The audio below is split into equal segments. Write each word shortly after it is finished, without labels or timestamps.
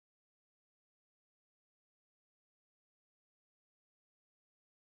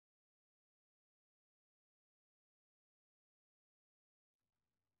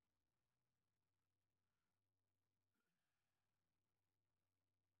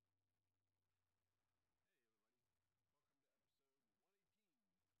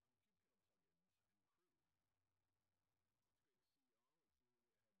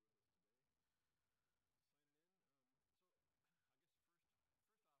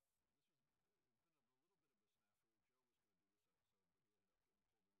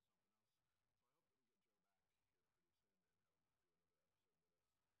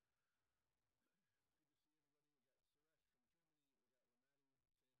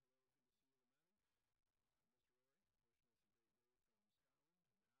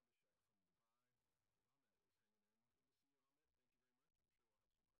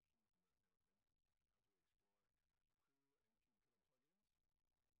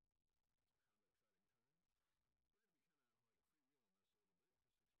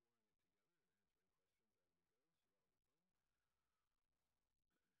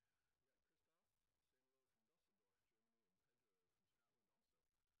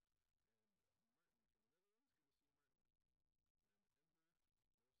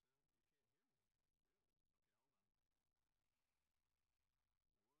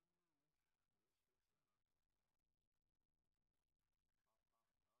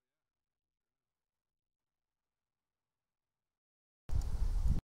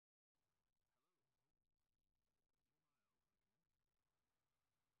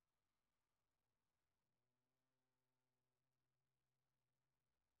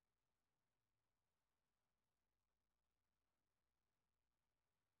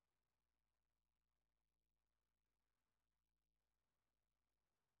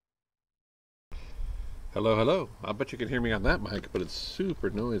Hello, hello. I bet you can hear me on that mic, but it's super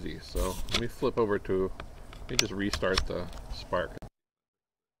noisy. So let me flip over to, let me just restart the Spark.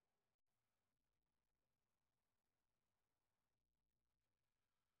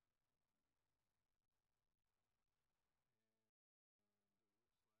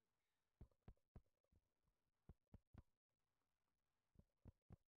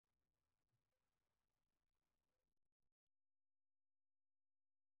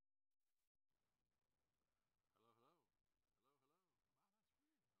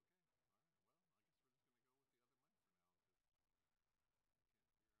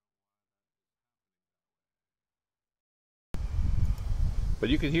 But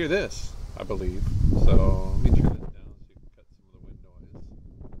you can hear this, I believe. So let me turn it down so you can cut some of the wind noise.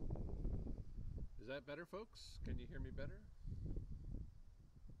 Is that better, folks? Can you hear me better?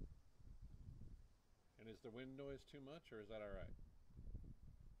 And is the wind noise too much, or is that all right?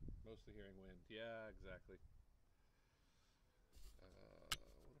 Mostly hearing wind. Yeah, exactly.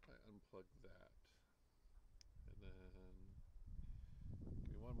 What if I unplug that? And then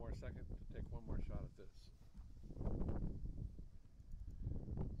give me one more second to take one more shot at this.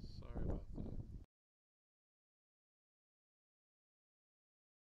 Sorry about that.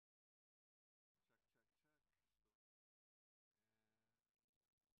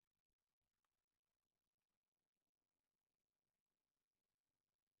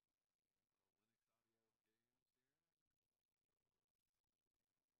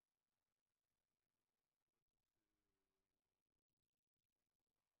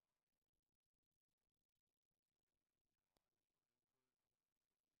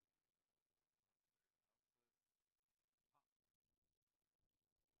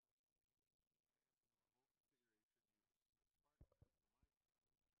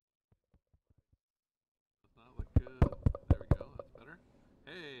 Does not look good. There we go. That's better.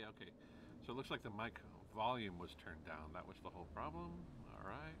 Hey, okay. So it looks like the mic volume was turned down. That was the whole problem. All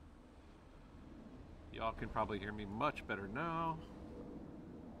right. Y'all can probably hear me much better now.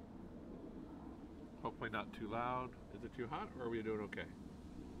 Hopefully not too loud. Is it too hot, or are we doing okay?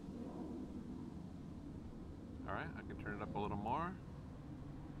 All right, I can turn it up a little more.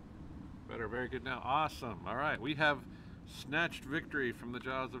 Better, very good now. Awesome. All right, we have snatched victory from the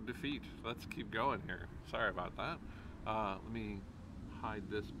jaws of defeat. Let's keep going here. Sorry about that. Let me hide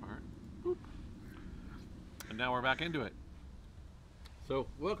this part. Boop. And now we're back into it. So,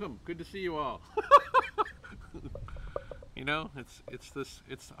 welcome. Good to see you all. You know,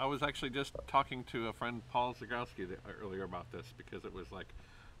 I was actually just talking to a friend, Paul Zagowski, earlier about this, because it was like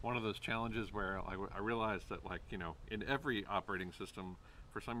one of those challenges where I realized that, like, you know, in every operating system,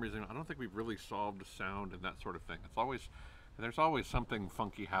 for some reason, I don't think we've really solved sound and that sort of thing. There's always something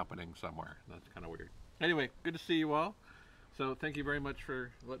funky happening somewhere. That's kind of weird. Anyway, good to see you all. So thank you very much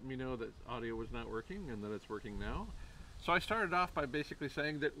for letting me know that audio was not working and that it's working now. So I started off by basically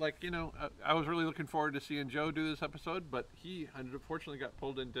saying that, like, you know, I was really looking forward to seeing Joe do this episode, but he unfortunately got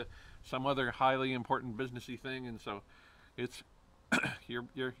pulled into some other highly important businessy thing, and so it's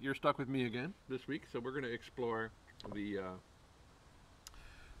you're stuck with me again this week. So we're going to explore Krew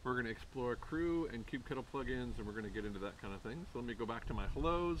and kubectl plugins, and we're going to get into that kind of thing. So let me go back to my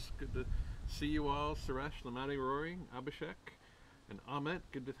hellos. Good to see you all. Suresh, Lamati, Rory, Abhishek, and Ahmet.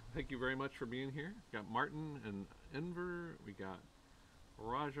 Thank you very much for being here. We got Martin and Enver. We got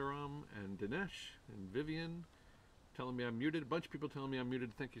Rajaram and Dinesh and Vivian telling me I'm muted. A bunch of people telling me I'm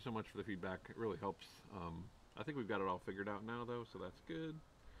muted. Thank you so much for the feedback. It really helps. I think we've got it all figured out now, though, so that's good.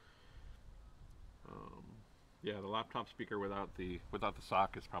 Yeah, the laptop speaker without the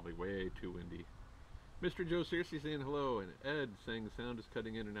sock is probably way too windy. Mr. Joe Searcy saying hello, and Ed saying the sound is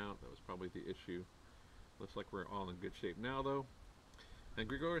cutting in and out. That was probably the issue. Looks like we're all in good shape now, though. And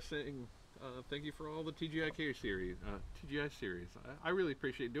Grigor saying thank you for all the TGI series. I really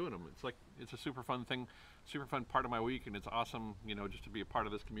appreciate doing them. It's a super fun thing, super fun part of my week, and it's awesome, you know, just to be a part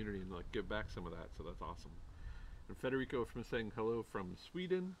of this community and like give back some of that. So that's awesome. And Federico from saying hello from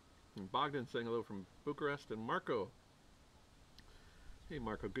Sweden. And Bogdan saying hello from Bucharest, and Marco. Hey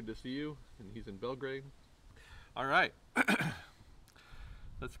Marco, good to see you. And he's in Belgrade. All right.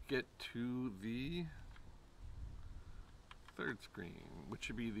 Let's get to the third screen, which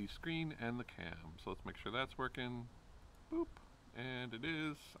should be the screen and the cam. So let's make sure that's working. Boop. And it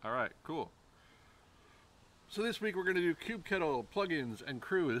is. All right, cool. So this week we're going to do kubectl, plugins, and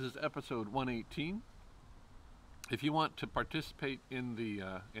Krew. This is episode 118. If you want to participate in the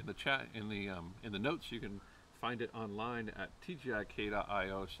chat, in the notes, you can find it online at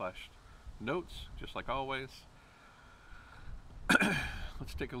tgik.io/notes, just like always.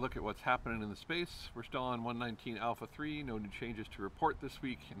 let's take a look at what's happening in the space. We're still on 119 Alpha 3, no new changes to report this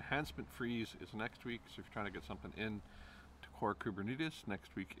week. Enhancement freeze is next week, so if you're trying to get something in to core Kubernetes,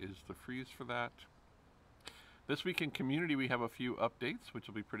 next week is the freeze for that. This week in community, we have a few updates, which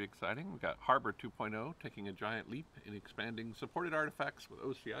will be pretty exciting. We've got Harbor 2.0 taking a giant leap in expanding supported artifacts with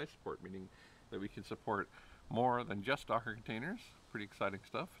OCI support, meaning that we can support more than just Docker containers. Pretty exciting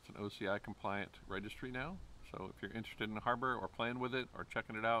stuff. It's an OCI compliant registry now. So if you're interested in Harbor or playing with it or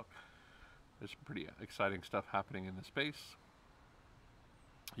checking it out, there's some pretty exciting stuff happening in the space.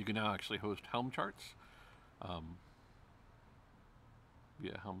 You can now actually host Helm charts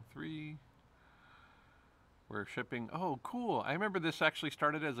via Helm 3. We're shipping, oh cool, I remember this actually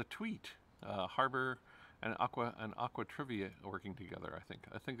started as a tweet. Harbor and Aqua Trivia working together, I think.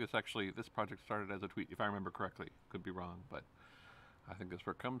 I think this project started as a tweet, if I remember correctly. Could be wrong, but I think that's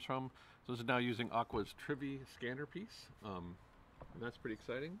where it comes from. So this is now using Aqua's Trivia scanner piece. And that's pretty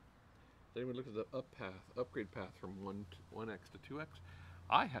exciting. Does anyone look at the upgrade path from 1x to 2x?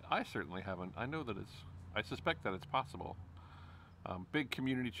 I certainly haven't. I know that I suspect that it's possible. Big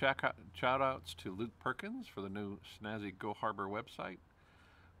community shout outs to Luke Perkins for the new snazzy Go Harbor website.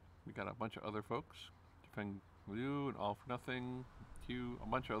 We got a bunch of other folks, Defend Liu and All for Nothing, Hugh, a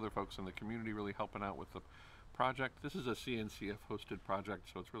bunch of other folks in the community really helping out with the project. This is a CNCF hosted project,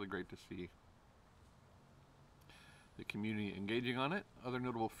 so it's really great to see the community engaging on it. Other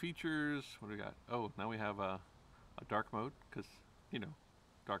notable features, what do we got? Oh, now we have a dark mode, because, you know,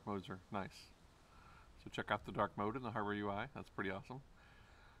 dark modes are nice. So check out the dark mode in the Harbor UI. That's pretty awesome.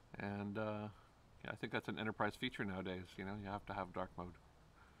 And yeah, I think that's an enterprise feature nowadays. You know, you have to have dark mode.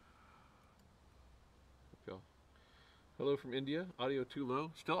 Hello from India. Audio too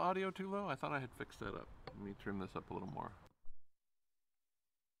low. Still audio too low? I thought I had fixed that up. Let me turn this up a little more.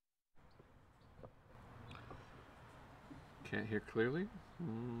 Can't hear clearly.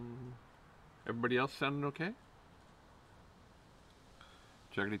 Everybody else sounding okay?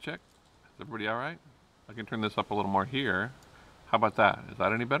 Checkity check. Is everybody all right? I can turn this up a little more here. How about that? Is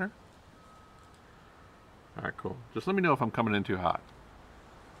that any better? All right, cool. Just let me know if I'm coming in too hot.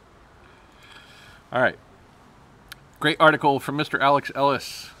 All right. Great article from Mr. Alex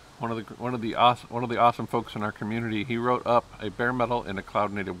Ellis, one of the awesome folks in our community. He wrote up a bare metal in a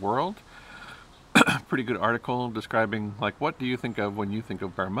cloud native world. Pretty good article describing like what do you think of when you think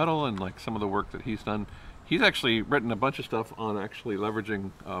of bare metal and like some of the work that he's done. He's actually written a bunch of stuff on actually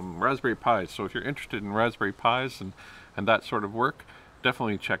leveraging Raspberry Pis. So if you're interested in Raspberry Pis and that sort of work,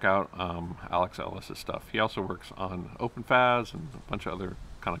 definitely check out Alex Ellis's stuff. He also works on OpenFAS and a bunch of other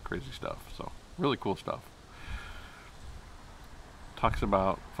kind of crazy stuff. So really cool stuff. Talks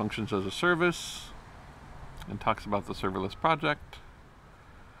about functions as a service and talks about the serverless project.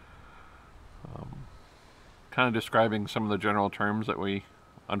 Kind of describing some of the general terms that we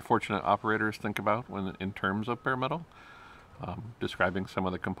unfortunate operators think about when in terms of bare metal. Describing some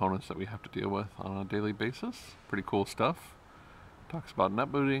of the components that we have to deal with on a daily basis. Pretty cool stuff. Talks about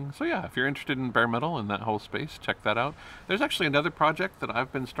net booting. So yeah, if you're interested in bare metal and that whole space, check that out. There's actually another project that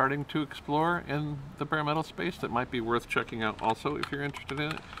I've been starting to explore in the bare metal space that might be worth checking out also if you're interested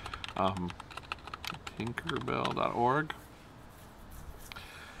in it. Tinkerbell.org.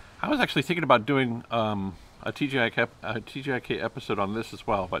 I was actually thinking about doing a TGIK episode on this as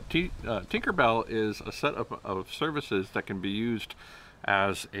well, but Tinkerbell is a set of services that can be used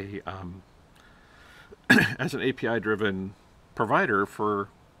as a as an API-driven provider for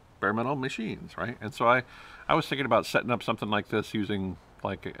bare metal machines, right? And so I was thinking about setting up something like this using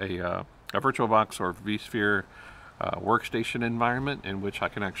like a VirtualBox or vSphere workstation environment in which I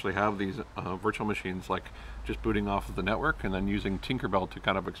can actually have these virtual machines like just booting off of the network and then using Tinkerbell to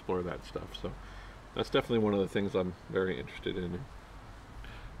kind of explore that stuff. So that's definitely one of the things I'm very interested in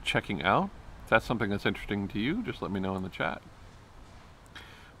checking out. If that's something that's interesting to you, just let me know in the chat.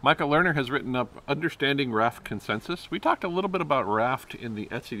 Michael Lerner has written up Understanding Raft Consensus. We talked a little bit about Raft in the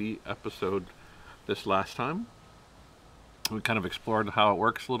etcd episode this last time. We kind of explored how it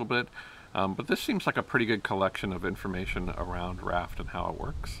works a little bit, but this seems like a pretty good collection of information around Raft and how it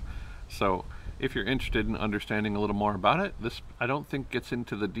works. So if you're interested in understanding a little more about it, this I don't think gets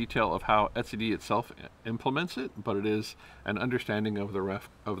into the detail of how etcd itself implements it, but it is an understanding of the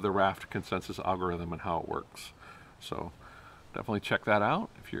Raft consensus algorithm and how it works. So definitely check that out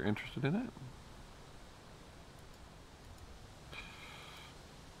if you're interested in it.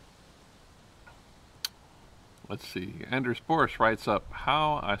 Let's see, Anders Boris writes up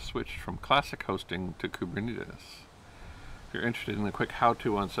how I switched from classic hosting to Kubernetes. If you're interested in a quick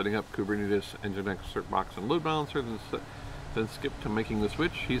how-to on setting up Kubernetes, Nginx, Certbox, and load balancer, then skip to making the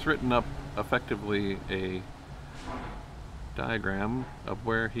switch. He's written up effectively diagram of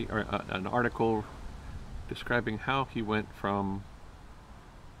where he, or an article describing how he went from,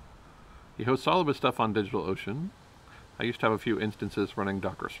 he hosts all of his stuff on DigitalOcean. I used to have a few instances running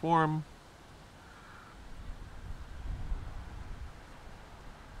Docker Swarm.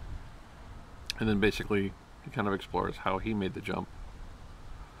 And then basically he kind of explores how he made the jump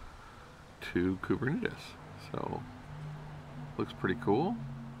to Kubernetes. So looks pretty cool.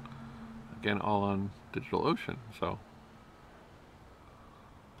 Again, all on DigitalOcean. So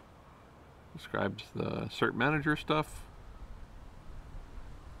describes the cert manager stuff.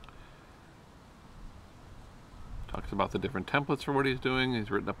 Talks about the different templates for what he's doing.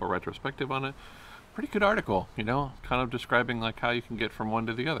 He's written up a retrospective on it. Pretty good article, you know, kind of describing like how you can get from one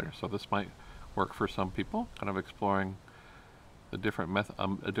to the other. So this might work for some people, kind of exploring the different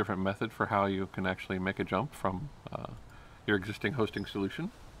a different method for how you can actually make a jump from your existing hosting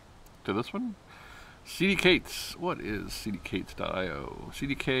solution to this one. CDKs. What is CDKs.io?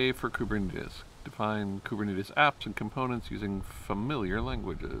 CDK for Kubernetes. Define Kubernetes apps and components using familiar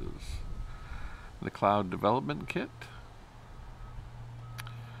languages. The Cloud Development Kit.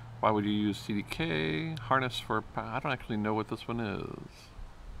 Why would you use CDK? Harness for... I don't actually know what this one is.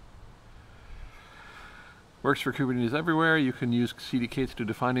 Works for Kubernetes everywhere. You can use CDKs to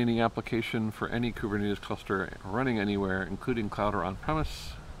define any application for any Kubernetes cluster running anywhere, including cloud or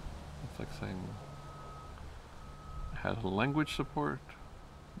on-premise. It's like saying it has language support.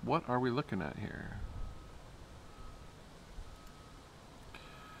 What are we looking at here?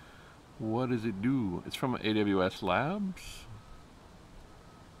 What does it do? It's from AWS Labs.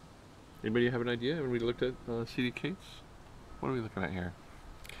 Anybody have an idea when we looked at CDKs? What are we looking at here?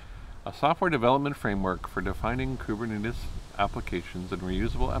 A software development framework for defining Kubernetes applications and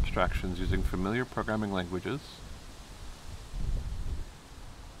reusable abstractions using familiar programming languages.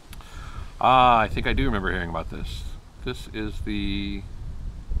 Ah, I think I do remember hearing about this. This is the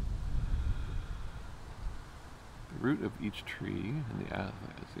root of each tree, and the app.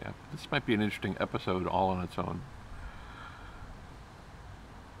 This might be an interesting episode all on its own.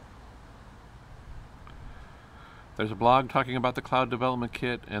 There's a blog talking about the Cloud Development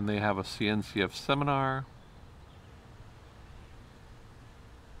Kit, and they have a CNCF seminar.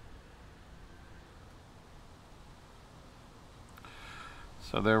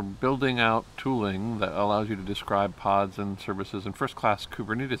 So they're building out tooling that allows you to describe pods and services and first-class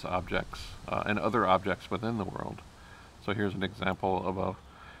Kubernetes objects and other objects within the world. So here's an example of a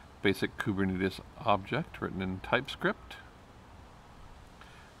basic Kubernetes object written in TypeScript.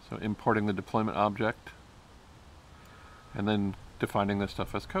 So importing the deployment object and then defining this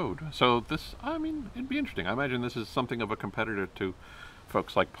stuff as code. So this, I mean, it'd be interesting. I imagine this is something of a competitor to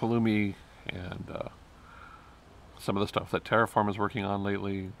folks like Pulumi and some of the stuff that Terraform is working on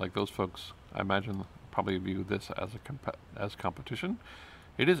lately. Like those folks, I imagine, probably view this as as competition.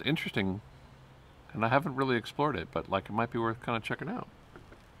 It is interesting, and I haven't really explored it, but like it might be worth kind of checking out.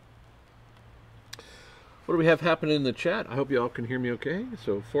 What do we have happening in the chat? I hope you all can hear me okay.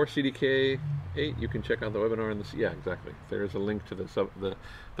 So for CDK 8, you can check out the webinar in the... Yeah, exactly. There's a link to the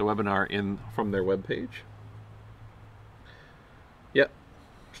webinar from their webpage. Yep.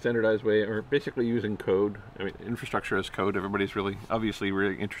 Standardized way, or basically using code. I mean, infrastructure as code. Everybody's obviously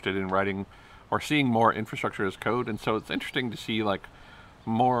really interested in writing or seeing more infrastructure as code. And so it's interesting to see like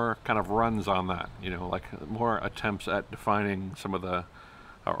more kind of runs on that, you know, like more attempts at defining some of the...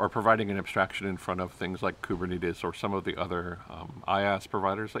 or providing an abstraction in front of things like Kubernetes or some of the other IaaS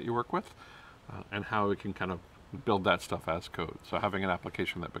providers that you work with, and how we can kind of build that stuff as code. So having an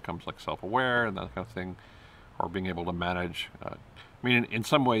application that becomes like self-aware and that kind of thing, or being able to manage. I mean, in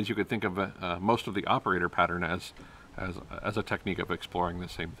some ways, you could think of most of the operator pattern as a technique of exploring the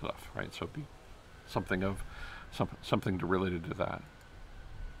same stuff, right? So it'd be something related to that.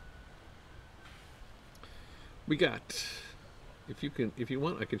 We got. If you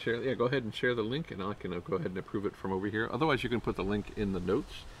want, I can share. Yeah, go ahead and share the link, and I can go ahead and approve it from over here. Otherwise, you can put the link in the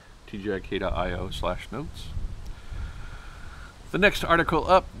notes, tgik.io/notes. The next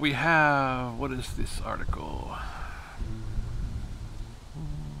article up, we have, what is this article?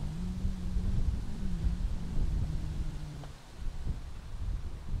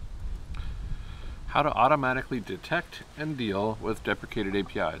 How to automatically detect and deal with deprecated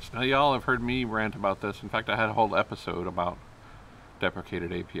APIs. Now, y'all have heard me rant about this. In fact, I had a whole episode about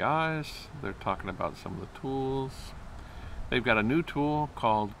deprecated APIs. They're talking about some of the tools. They've got a new tool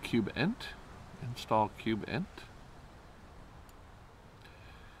called kubectl. Install kubectl.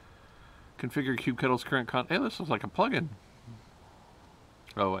 Configure kubectl's current Hey, this looks like a plugin.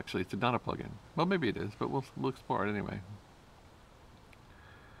 Oh, actually, it's not a plugin. Well, maybe it is, but we'll explore it anyway.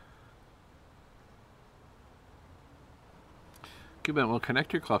 kubectl will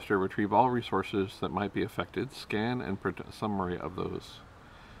connect your cluster, retrieve all resources that might be affected, scan and print a summary of those.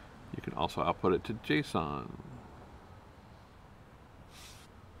 You can also output it to JSON.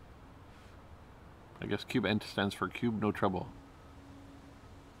 I guess kubectl stands for cube no trouble.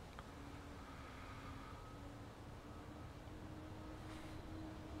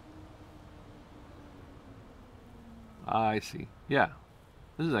 I see. Yeah,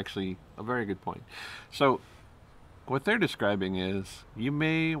 this is actually a very good point. So what they're describing is you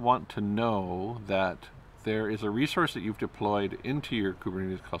may want to know that there is a resource that you've deployed into your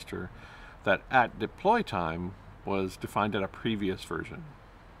Kubernetes cluster that at deploy time was defined at a previous version.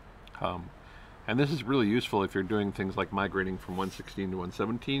 And this is really useful if you're doing things like migrating from 116 to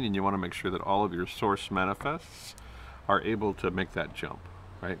 117 and you want to make sure that all of your source manifests are able to make that jump,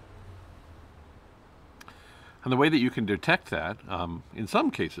 right? And the way that you can detect that, in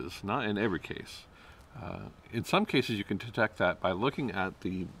some cases, not in every case, in some cases you can detect that by looking at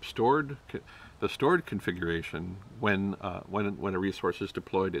the stored configuration when a resource is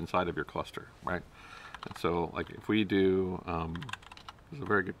deployed inside of your cluster, right? And so, like if we do, this is a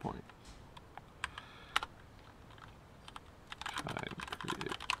very good point. Try and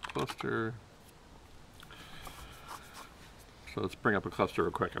create cluster. So let's bring up a cluster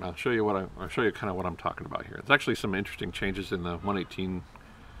real quick, and I'll show you kind of what I'm talking about here. It's actually some interesting changes in the 118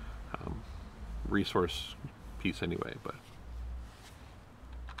 resource piece anyway. But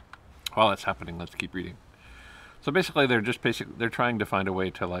while that's happening, let's keep reading. So basically, they're trying to find a way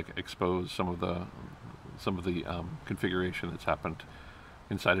to like expose some of the configuration that's happened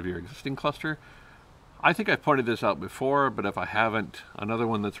inside of your existing cluster. I think I've pointed this out before, but if I haven't, another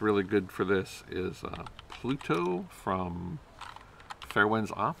one that's really good for this is Pluto from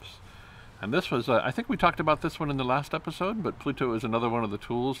Fairwinds Ops. And this was, I think we talked about this one in the last episode, but Pluto is another one of the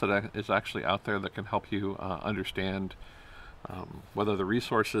tools that is actually out there that can help you understand whether the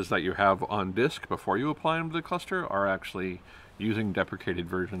resources that you have on disk before you apply them to the cluster are actually using deprecated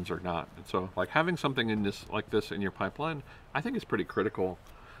versions or not. And so like having something in this like this in your pipeline, I think is pretty critical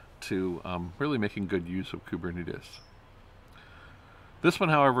to really making good use of Kubernetes. This one,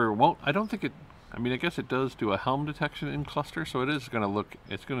 however, won't, I don't think it, I mean, I guess it does do a Helm detection in cluster, so it is going to look,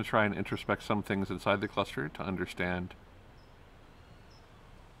 it's going to try and introspect some things inside the cluster to understand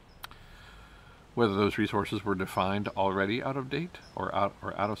whether those resources were defined already out of date or out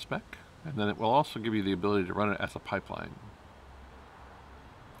of spec. And then it will also give you the ability to run it as a pipeline.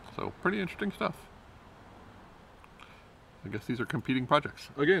 So pretty interesting stuff. I guess these are competing projects.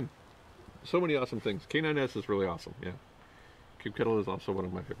 Again, so many awesome things. K9s is really awesome, yeah. kubectl is also one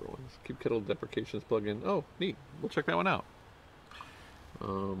of my favorite ones. kubectl deprecations plugin. Oh, neat. We'll check that one out.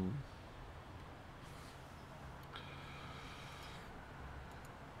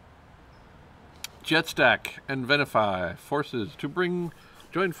 JetStack and Venafi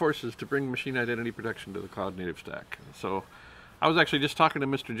join forces to bring machine identity protection to the cloud native stack. So I was actually just talking to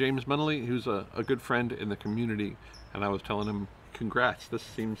Mr. James Munnelly, who's a good friend in the community, and I was telling him, congrats, this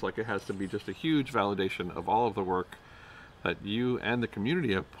seems like it has to be just a huge validation of all of the work that you and the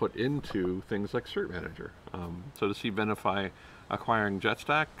community have put into things like Cert Manager. So to see Venafi acquiring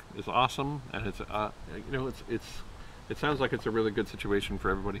JetStack is awesome, and it's you know, it sounds like it's a really good situation for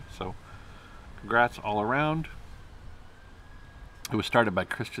everybody. So congrats all around. It was started by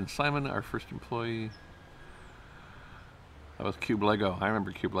Christian Simon, our first employee. That was kubelego. I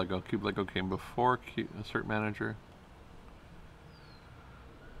remember kubelego. Kubelego came before Cert Manager.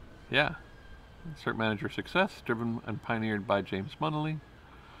 Yeah. Cert Manager success, driven and pioneered by James Munnelly,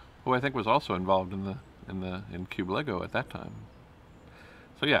 who I think was also involved in kubelego at that time.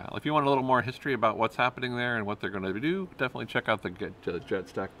 So yeah, if you want a little more history about what's happening there and what they're going to do, definitely check out the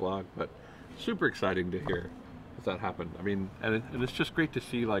JetStack blog. But super exciting to hear that happened. I mean, and it's just great to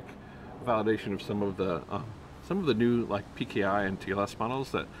see like validation of some of the new like PKI and TLS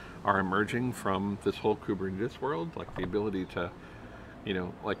models that are emerging from this whole Kubernetes world, like the ability to, you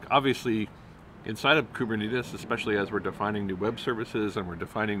know, like obviously inside of Kubernetes, especially as we're defining new web services and we're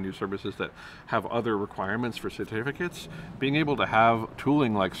defining new services that have other requirements for certificates, being able to have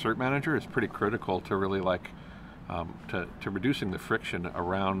tooling like Cert Manager is pretty critical to really like to reducing the friction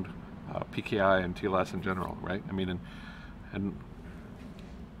around PKI and TLS in general, right? I mean, and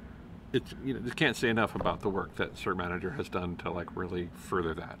it's, you know, just can't say enough about the work that Cert Manager has done to like really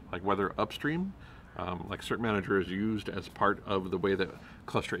further that, like whether upstream, like Cert Manager is used as part of the way that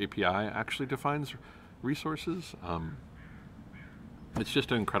Cluster API actually defines resources. It's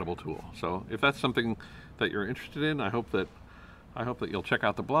just an incredible tool. So if that's something that you're interested in, I hope that you'll check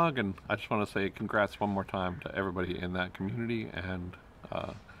out the blog, and I just want to say congrats one more time to everybody in that community, and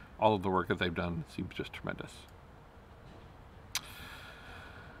all of the work that they've done seems just tremendous.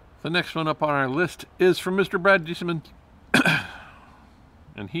 The next one up on our list is from Mr. Brad Dieselman,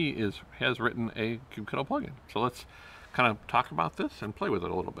 and he has written a kubectl plugin. So let's kind of talk about this and play with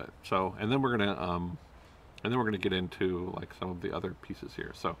it a little bit. So, and then we're gonna get into like some of the other pieces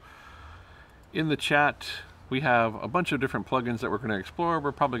here. So, in the chat, we have a bunch of different plugins that we're going to explore.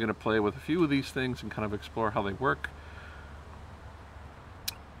 We're probably going to play with a few of these things and kind of explore how they work.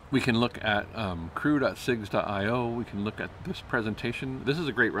 We can look at krew.sigs.io. We can look at this presentation. This is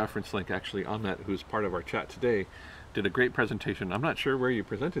a great reference link, actually. Ahmet, who's part of our chat today, did a great presentation. I'm not sure where you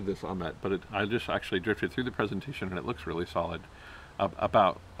presented this, Ahmet, but I just actually drifted through the presentation, and it looks really solid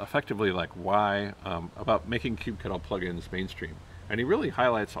about effectively like why, about making kubectl plugins mainstream. And he really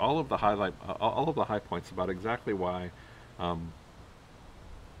highlights all of the high points about exactly why kubectl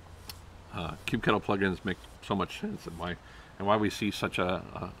plugins make so much sense, and why we see such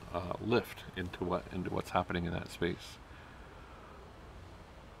a lift into what's happening in that space.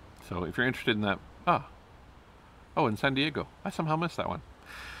 So if you're interested in that, oh, in San Diego, I somehow missed that one.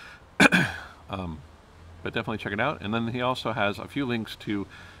 But definitely check it out. And then he also has a few links to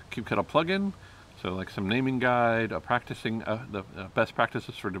kubectl plugin, so like some naming guide, practicing the best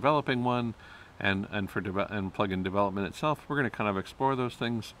practices for developing one, and plugin development itself. We're going to kind of explore those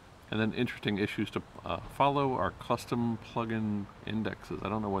things. And then interesting issues to follow are custom plugin indexes. I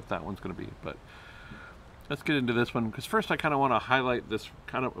don't know what that one's going to be, but let's get into this one. Because first I kind of want to highlight this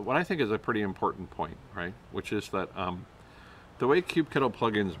kind of what I think is a pretty important point, right? Which is that the way kubectl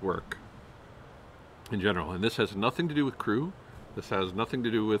plugins work in general, and this has nothing to do with Krew. This has nothing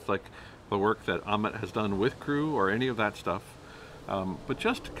to do with like the work that Ahmet has done with Krew or any of that stuff. But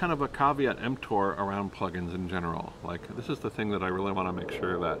just kind of a caveat emptor around plugins in general. Like, this is the thing that I really want to make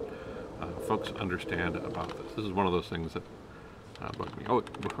sure that folks understand about this. This is one of those things that bug me. Oh,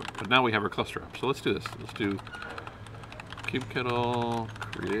 but now we have our cluster up. So let's do this. Let's do kubectl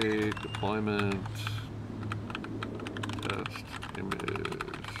create deployment test image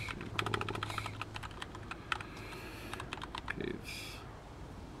equals case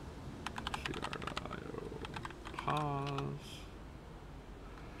cr.io pause.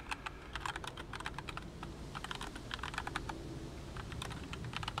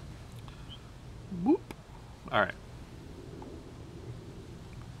 Whoop. All right.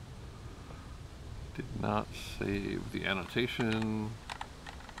 Did not save the annotation.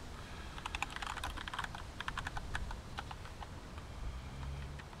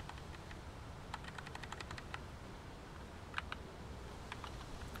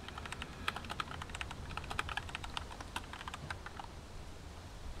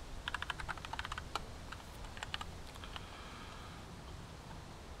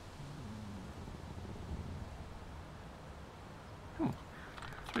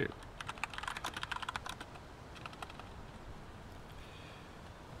 Sweet.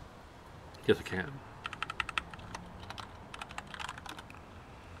 Yes, I can.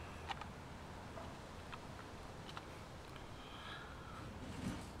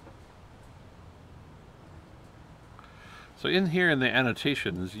 So in here in the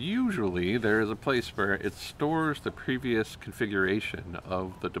annotations, usually there is a place where it stores the previous configuration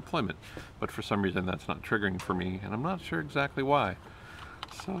of the deployment, but for some reason that's not triggering for me, and I'm not sure exactly why.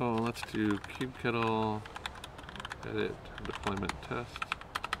 So let's do kubectl edit deployment test.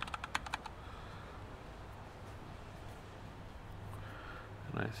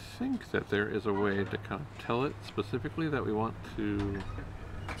 And I think that there is a way to kind of tell it specifically that we want to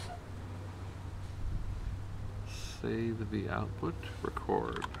save the output,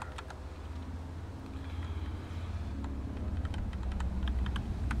 record.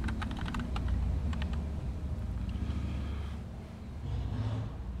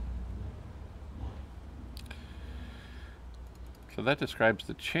 So that describes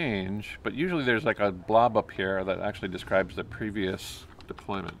the change, but usually there's like a blob up here that actually describes the previous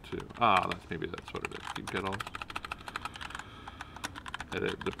deployment too. Maybe that's what it is. Kubectl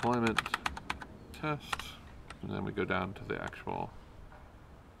edit deployment test, and then we go down to the actual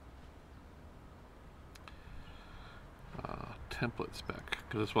template spec,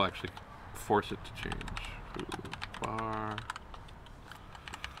 because this will actually force it to change. Foo bar.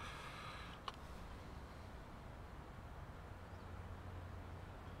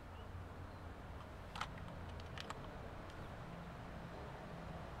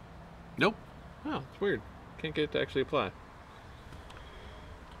 Nope. Oh, it's weird. Can't get it to actually apply.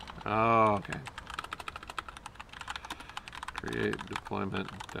 Oh, okay. Create deployment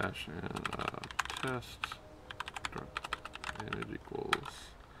dash and test image equals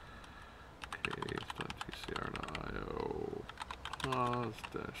case.gcr.io pause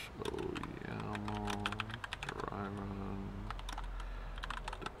dash o YAML dry run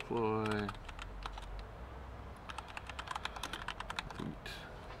deploy. Delete.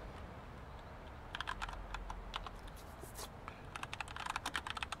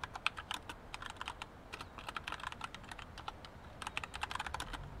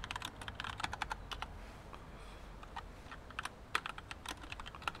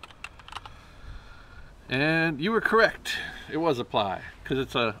 And you were correct. It was apply, because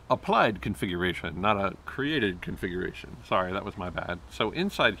it's a applied configuration, not a created configuration. Sorry, that was my bad. So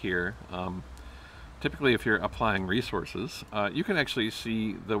inside here, typically if you're applying resources, you can actually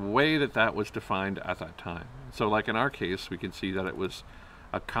see the way that that was defined at that time. So like in our case, we can see that it was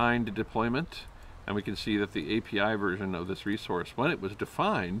a kind deployment, and we can see that the API version of this resource, when it was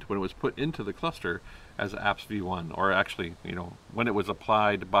defined, when it was put into the cluster as apps v1, or actually, you know, when it was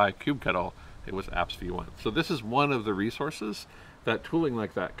applied by kubectl, it was apps v1. So this is one of the resources that tooling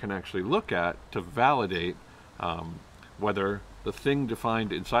like that can actually look at to validate whether the thing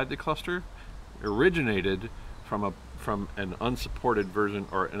defined inside the cluster originated from an unsupported version,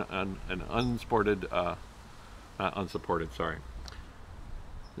 or an unsupported, not unsupported, sorry.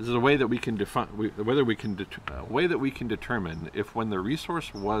 This is a way that we can define way that we can determine if, when the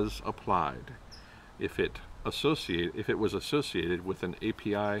resource was applied, if it was associated with an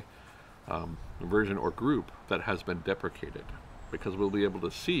API version or group that has been deprecated, because we'll be able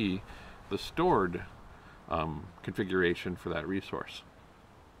to see the stored configuration for that resource.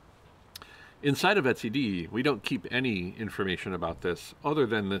 Inside of etcd, we don't keep any information about this other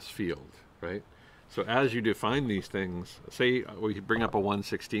than this field, right? So as you define these things, say we bring up a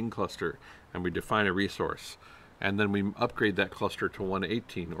 116 cluster and we define a resource, and then we upgrade that cluster to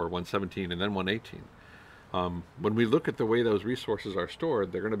 118 or 117 and then 118. When we look at the way those resources are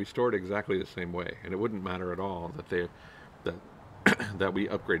stored, they're going to be stored exactly the same way, and it wouldn't matter at all that that we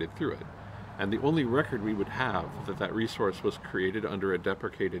upgraded through it. And the only record we would have that resource was created under a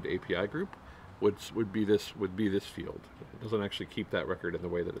deprecated API group would be this field. It doesn't actually keep that record in the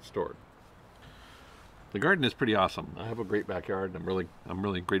way that it's stored. The garden is pretty awesome. I have a great backyard, and I'm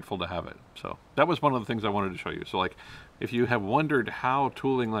really grateful to have it. So that was one of the things I wanted to show you. So like, if you have wondered how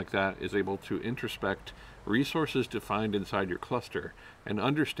tooling like that is able to introspect resources defined inside your cluster and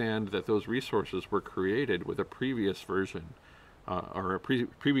understand that those resources were created with a previous version, or a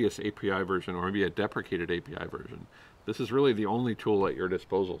previous API version, or maybe a deprecated API version, this is really the only tool at your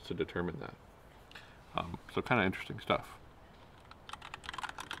disposal to determine that. So kind of interesting stuff.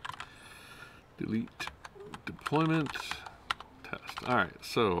 Delete. Deployment test. All right,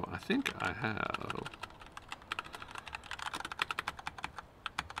 so I think I have,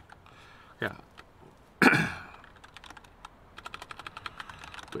 yeah,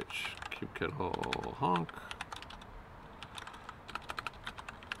 which kubectl honk.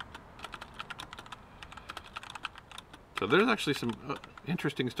 So there's actually some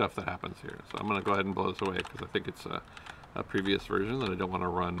interesting stuff that happens here. So I'm going to go ahead and blow this away because I think it's a previous version that I don't want to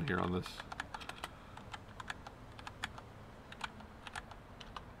run here on this.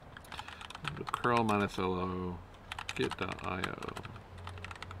 Curl -lo git.io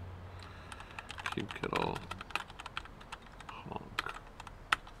kubectl honk.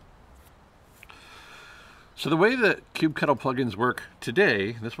 So the way that kubectl plugins work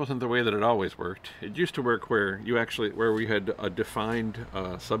today, this wasn't the way that it always worked. It used to work where we had a defined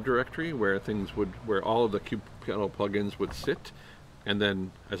subdirectory where all of the kubectl plugins would sit, and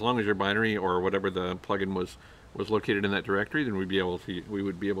then as long as your binary or whatever the plugin was located in that directory, then we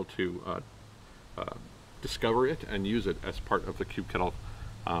would be able to discover it and use it as part of the kubectl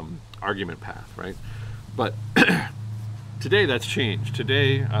argument path, right? But today that's changed.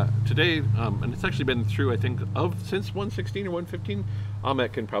 Today, and it's actually been through, I think, since 116 or 115.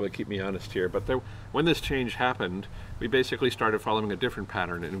 Ahmet can probably keep me honest here, but when this change happened, we basically started following a different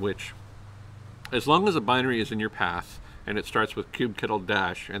pattern in which, as long as a binary is in your path and it starts with kubectl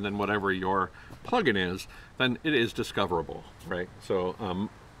dash and then whatever your plugin is, then it is discoverable, right? So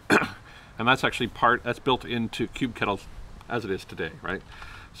and that's actually that's built into kubectl as it is today, right?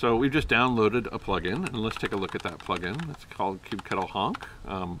 So we've just downloaded a plugin, and let's take a look at that plugin. It's called kubectl honk,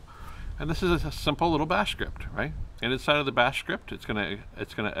 and this is a simple little bash script, right? And inside of the bash script, it's gonna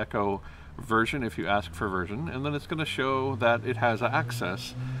echo version if you ask for version, and then it's gonna show that it has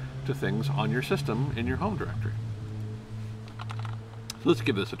access to things on your system in your home directory. So let's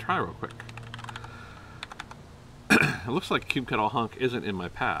give this a try real quick. It looks like kubectl honk isn't in my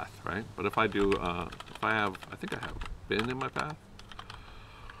path, right? But if I do, I think I have bin in my path.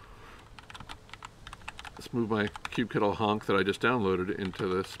 Let's move my kubectl honk that I just downloaded into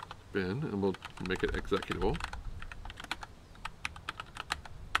this bin, and we'll make it executable.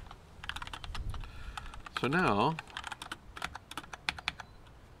 So now,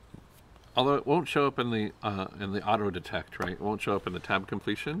 although it won't show up in the auto detect, right? It won't show up in the tab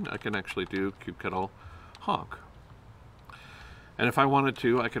completion. I can actually do kubectl honk. And if I wanted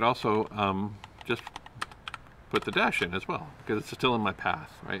to, I could also just put the dash in as well, because it's still in my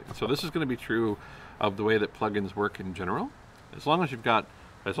path, right? So this is going to be true of the way that plugins work in general. As long as the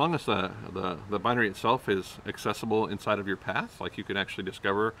binary itself is accessible inside of your path, like you can actually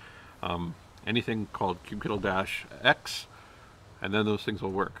discover anything called kubectl-x, and then those things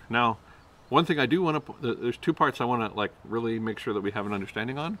will work. Now, one thing I do want to, there's two parts I want to like really make sure that we have an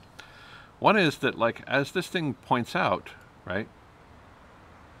understanding on. One is that, like, as this thing points out, right,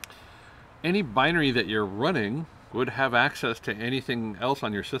 any binary that you're running would have access to anything else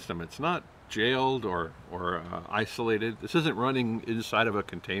on your system. It's not jailed or isolated. This isn't running inside of a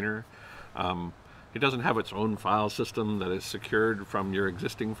container. It doesn't have its own file system that is secured from your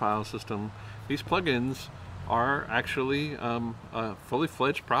existing file system. These plugins are actually fully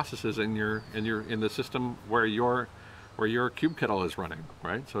fledged processes in the system where your kubectl is running,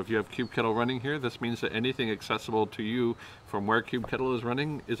 right? So if you have kubectl running here, this means that anything accessible to you from where kubectl is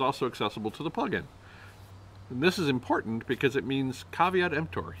running is also accessible to the plugin. And this is important because it means caveat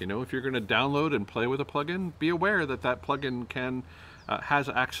emptor. You know, if you're going to download and play with a plugin, be aware that that plugin has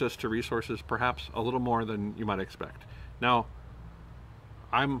access to resources perhaps a little more than you might expect. Now,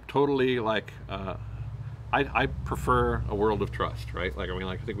 I'm totally like, I prefer a world of trust, right? Like, I mean,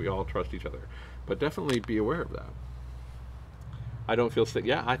 like, I think we all trust each other, but definitely be aware of that. I don't feel sick.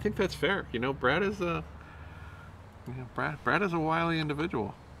 Yeah, I think that's fair. You know, Brad is a wily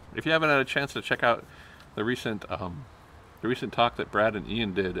individual. If you haven't had a chance to check out the recent talk that Brad and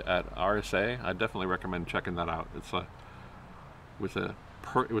Ian did at RSA, I definitely recommend checking that out. It was a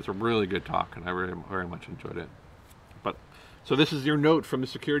really good talk, and I very, very much enjoyed it. But so this is your note from the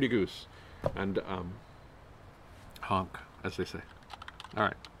security goose, and honk, as they say. All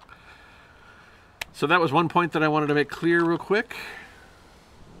right. So that was one point that I wanted to make clear real quick.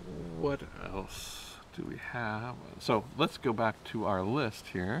 What else do we have? So let's go back to our list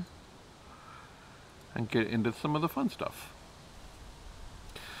here and get into some of the fun stuff.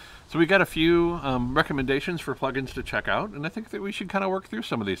 So we got a few recommendations for plugins to check out, and I think that we should kind of work through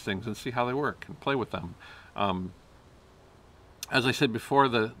some of these things and see how they work and play with them. As I said before,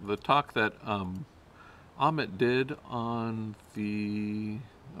 the talk that Amit did on the,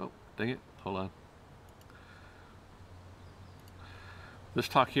 oh, dang it, hold on. This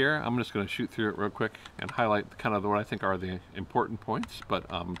talk here, I'm just going to shoot through it real quick and highlight kind of what I think are the important points, but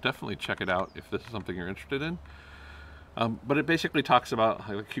definitely check it out if this is something you're interested in. But it basically talks about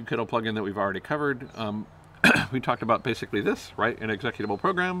the kubectl plugin that we've already covered. We talked about basically this, right? An executable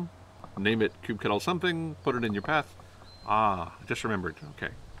program, name it kubectl something, put it in your path. Ah, I just remembered.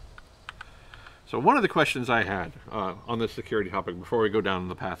 Okay. So one of the questions I had on this security topic before we go down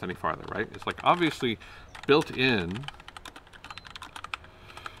the path any farther, right? It's like, obviously built in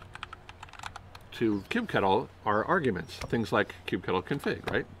to kubectl are arguments, things like kubectl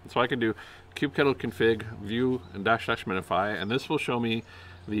config, right? So I can do kubectl config view and -- minify, and this will show me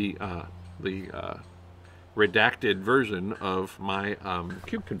the redacted version of my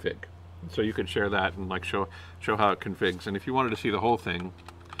kube config. So you could share that and like show how it configs. And if you wanted to see the whole thing,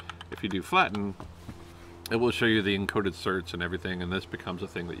 if you do flatten, it will show you the encoded certs and everything, and this becomes a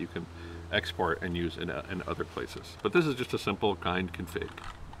thing that you can export and use in other places. But this is just a simple kind config.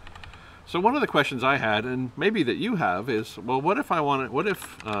 So one of the questions I had, and maybe that you have, is, well, what if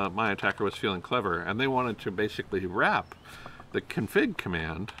my attacker was feeling clever and they wanted to basically wrap the config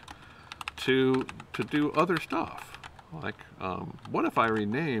command to do other stuff? Like, what if I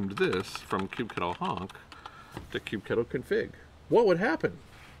renamed this from kubectl honk to kubectl config? What would happen?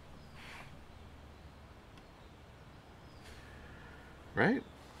 Right?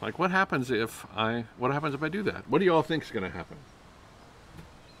 Like, what happens if I do that? What do you all think is going to happen?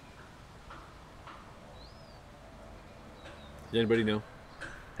 Does anybody know?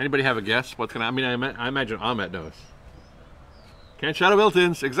 Anybody have a guess what's going to happen? I mean, I imagine Ahmet knows. Can't shadow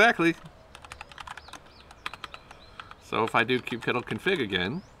built-ins, exactly. So if I do kubectl config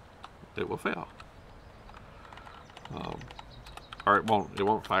again, it will fail. Or it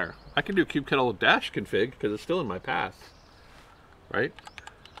won't fire. I can do kubectl -config because it's still in my path, right?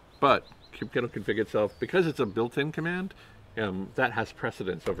 But kubectl config itself, because it's a built-in command, that has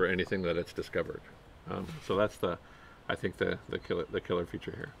precedence over anything that it's discovered. So that's I think the killer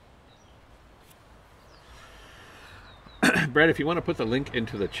feature here. Brad, if you want to put the link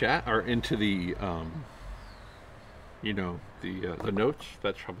into the chat or into the the notes,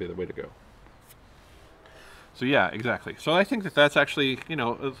 that's probably the way to go. So yeah, exactly. So I think that that's actually, you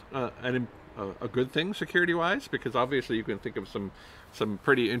know, a good thing security-wise, because obviously you can think of some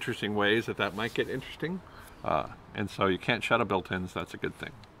pretty interesting ways that might get interesting. And so you can't shut a built-ins. That's a good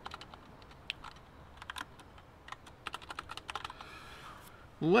thing.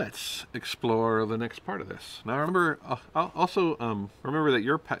 Let's explore the next part of this. Now remember, also remember that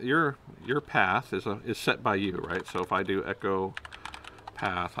your path is set by you, right? So if I do echo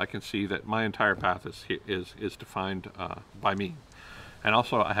path, I can see that my entire path is defined by me. And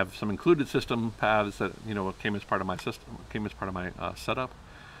also I have some included system paths that came as part of my system, setup.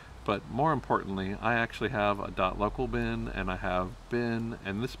 But more importantly, I actually have a .local bin and I have bin,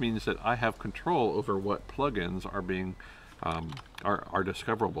 and this means that I have control over what plugins are being are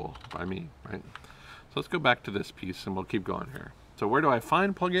discoverable by me, right? So let's go back to this piece and we'll keep going here. So where do I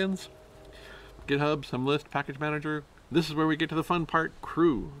find plugins? GitHub, some list, package manager. This is where we get to the fun part,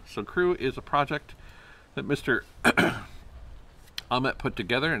 Krew. So Krew is a project that Mr. Ahmet put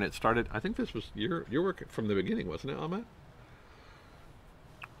together, and it started, I think this was your work from the beginning, wasn't it, Ahmet?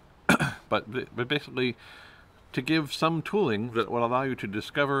 But basically, to give some tooling that will allow you to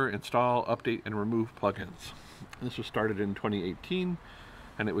discover, install, update, and remove plugins. This was started in 2018,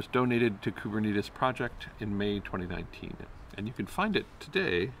 and it was donated to Kubernetes project in May 2019. And you can find it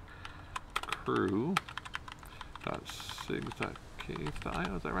today,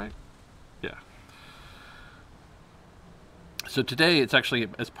 krew.sigs.kh.io, is that right? Yeah. So today it's actually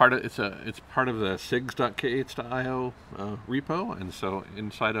it's part of the sigs.kh.io repo, and so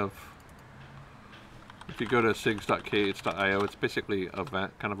inside of, if you go to sigs.kh.io, it's basically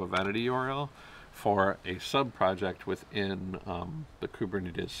kind of a vanity URL for a sub project within the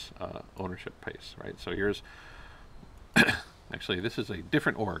Kubernetes ownership base, right? So here's actually this is a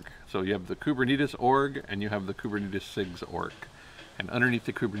different org. So you have the Kubernetes org and you have the Kubernetes SIGs org, and underneath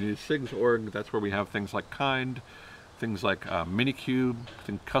the Kubernetes SIGs org, that's where we have things like kind, things like Minikube,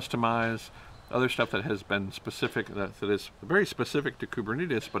 can customize, other stuff that has been specific, that is very specific to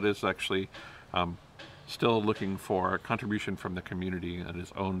Kubernetes, but is actually still looking for contribution from the community and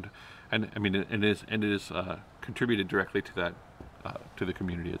is owned, and I mean, it is contributed directly to that to the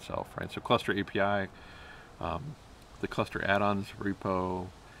community itself, right? So cluster API, the cluster add-ons repo,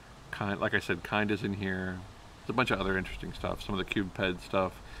 kind, like I said, kind is in here. There's a bunch of other interesting stuff. Some of the kubectl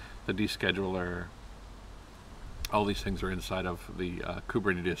stuff, the descheduler. All these things are inside of the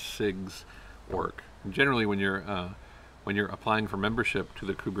Kubernetes SIGs org. And generally, when you're applying for membership to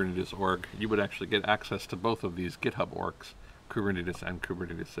the Kubernetes org, you would actually get access to both of these GitHub orgs, Kubernetes and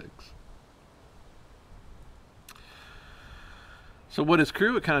Kubernetes SIGs. So what is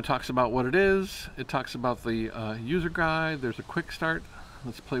Krew? It kind of talks about what it is. It talks about the user guide. There's a quick start.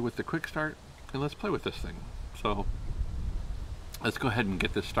 Let's play with the quick start, and let's play with this thing. So let's go ahead and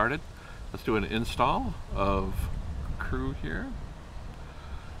get this started. Let's do an install of Krew here.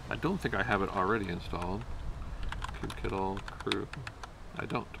 I don't think I have it already installed. kubectl Krew. I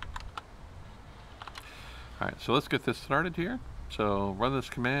don't. Alright, so let's get this started here. So run this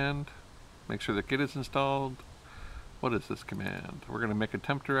command. Make sure that Git is installed. What is this command? We're going to make a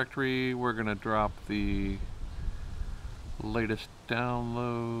temp directory. We're going to drop the latest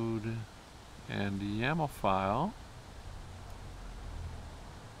download and YAML file.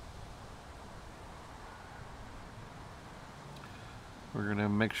 We're going to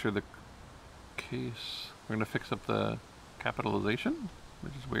make sure the case, we're going to fix up the capitalization,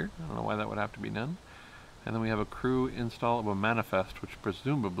 which is weird. I don't know why that would have to be done. And then we have a Krew install of a manifest, which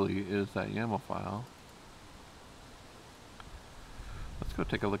presumably is that YAML file. Let's go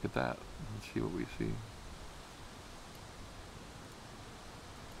take a look at that and see what we see.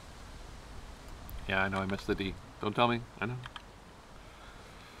 Yeah, I know I missed the D. Don't tell me. I know.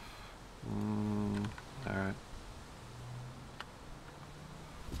 Alright.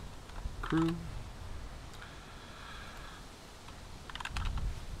 Krew.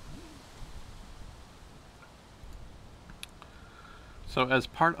 So as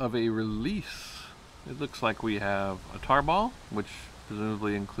part of a release, it looks like we have a tarball, which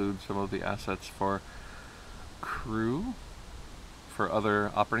presumably includes some of the assets for Krew for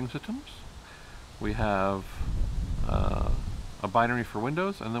other operating systems. We have a binary for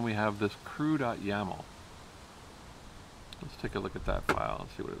Windows, and then we have this krew.yaml. Let's take a look at that file and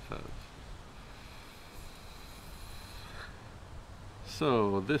see what it says.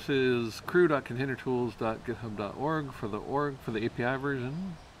 So this is krew.containertools.github.org for the API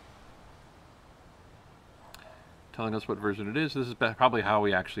version. Telling us what version it is. This is probably how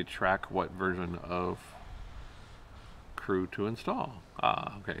we actually track what version of Krew to install.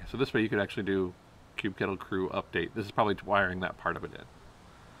 Okay, so this way you could actually do kubectl Krew update. This is probably wiring that part of it in.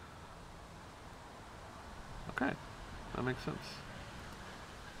 Okay, that makes sense.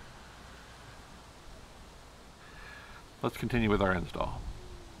 let's continue with our install.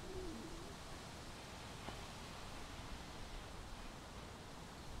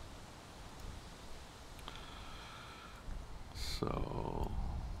 So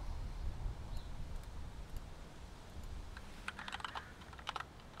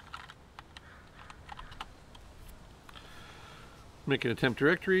making a temp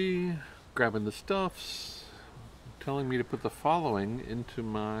directory, grabbing the stuffs, telling me to put the following into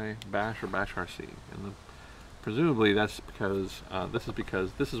my bash or bash rc, and then presumably that's because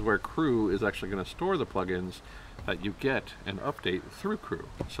this is where Krew is actually going to store the plugins that you get and update through Krew.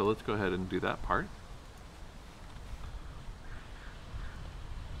 So let's go ahead and do that part.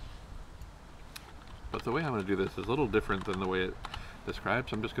 But the way I'm going to do this is a little different than the way it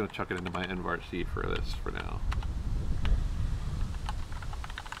describes. I'm just going to chuck it into my envarc for this for now.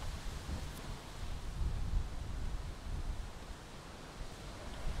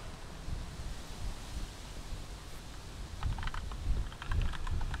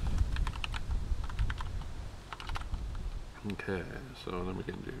 Okay, so then we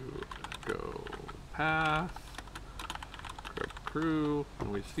can do go path, grab Krew,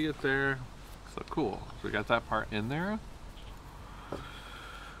 and we see it there. So cool. So we got that part in there.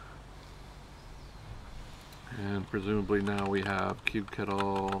 And presumably now we have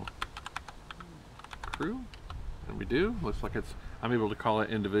kubectl Krew, and we do. Looks like I'm able to call it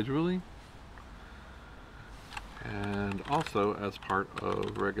individually, and also as part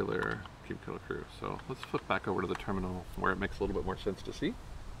of regular kubectl Krew. So let's flip back over to the terminal where it makes a little bit more sense to see.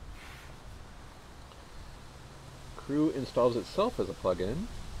 Krew installs itself as a plugin,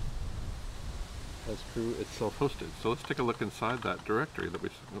 as Krew is self-hosted. So let's take a look inside that directory that we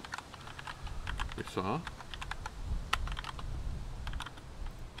saw.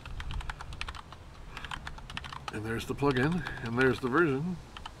 And there's the plugin, and there's the version.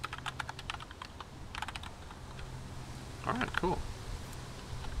 Alright, cool.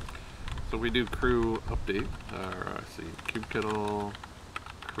 So we do Krew update, I see, kubectl,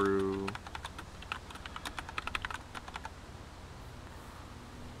 Krew.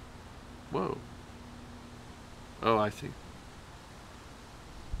 Whoa. Oh, I see. It'd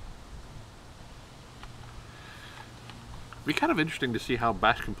be kind of interesting to see how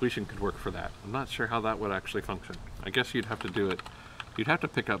bash completion could work for that. I'm not sure how that would actually function. I guess you'd have to do it. You'd have to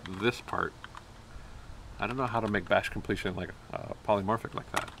pick up this part. I don't know how to make bash completion like polymorphic like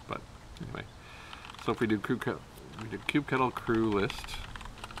that, but anyway. So if we do kubectl Krew list,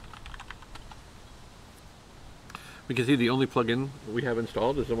 we can see the only plugin we have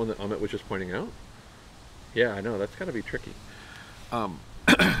installed is the one that Amit was just pointing out. Yeah, I know, that's gotta be tricky.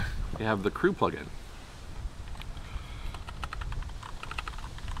 We have the Krew plugin.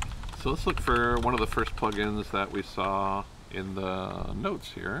 So let's look for one of the first plugins that we saw in the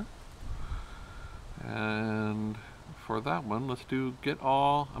notes here. And for that one, let's do get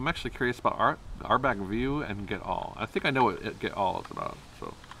all. I'm actually curious about RBAC view and get all. I think I know what get all is about.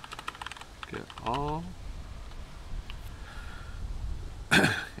 So get all.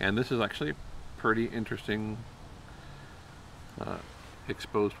 And this is actually a pretty interesting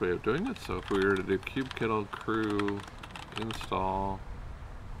exposed way of doing it. So if we were to do kubectl Krew install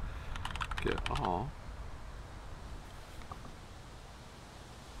get all,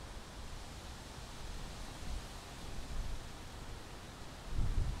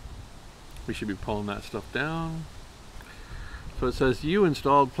 we should be pulling that stuff down. So it says you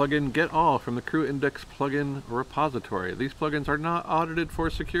installed plugin get all from the Krew index plugin repository. These plugins are not audited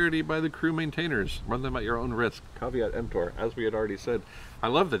for security by the Krew maintainers. Run them at your own risk. Caveat emptor, as we had already said. I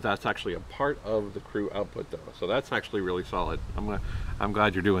love that that's actually a part of the Krew output though. So that's actually really solid. I'm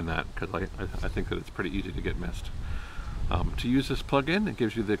glad you're doing that because I think that it's pretty easy to get missed. To use this plugin, it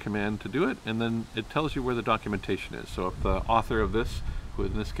gives you the command to do it, and then it tells you where the documentation is. So if the author of this, who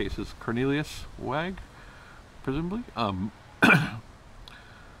in this case is Cornelius Wag, presumably,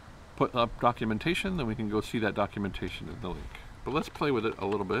 put up documentation, then we can go see that documentation in the link. But let's play with it a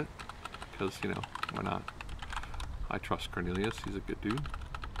little bit, because, you know, why not? I trust Cornelius, he's a good dude.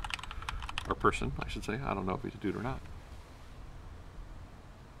 Or person, I should say. I don't know if he's a dude or not.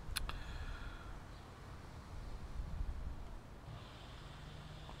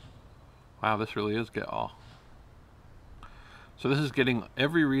 Wow, this really is get all. So this is getting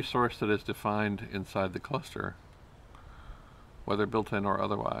every resource that is defined inside the cluster, whether built in or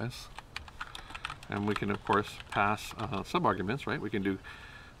otherwise. And we can of course pass sub-arguments, right? We can do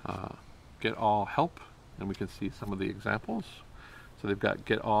get all help, and we can see some of the examples. So they've got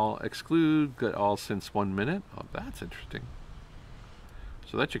get all exclude, get all since 1 minute. Oh, that's interesting.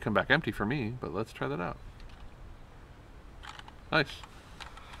 So that should come back empty for me, but let's try that out. Nice.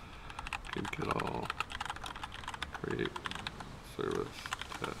 Get all create service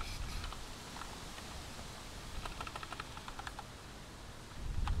test.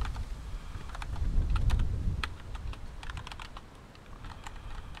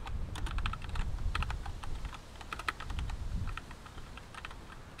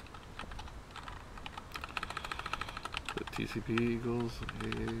 TCP equals a,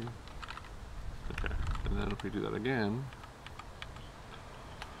 okay, and then if we do that again,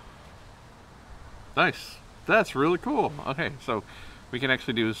 nice, that's really cool. Okay, so we can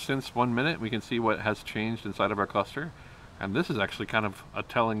actually do since 1 minute, we can see what has changed inside of our cluster, and this is actually kind of a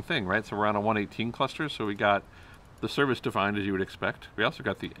telling thing, right? So we're on a 118 cluster, so we got the service defined as you would expect. We also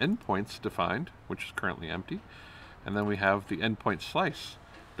got the endpoints defined, which is currently empty, and then we have the endpoint slice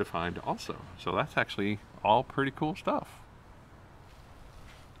defined also. So that's actually all pretty cool stuff.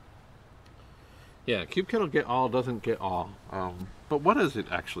 Yeah, kubectl get all doesn't get all, but what does it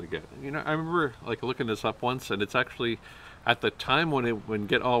actually get? You know, I remember like looking this up once, and it's actually at the time when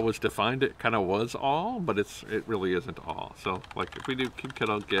get all was defined, it kind of was all, but it really isn't all. So like if we do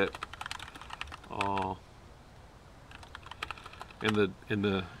kubectl get all in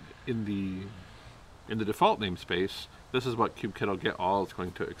the default namespace, this is what kubectl get all is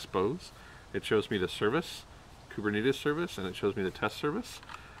going to expose. It shows me the service, Kubernetes service, and it shows me the test service.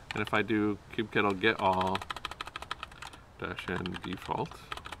 And if I do kubectl get all -n default,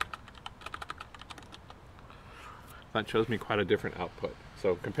 that shows me quite a different output.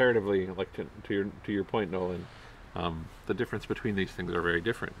 So comparatively, like to your point, Nolan, the difference between these things are very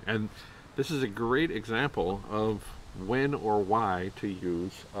different. And this is a great example of when or why to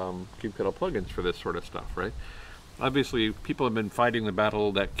use kubectl plugins for this sort of stuff, right? Obviously, people have been fighting the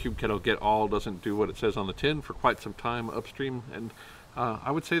battle that kubectl get all doesn't do what it says on the tin for quite some time upstream, and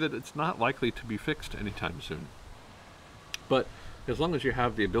I would say that it's not likely to be fixed anytime soon. But as long as you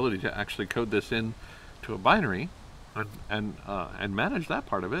have the ability to actually code this in to a binary and manage that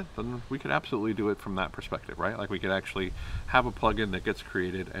part of it, then we could absolutely do it from that perspective, right? Like we could actually have a plugin that gets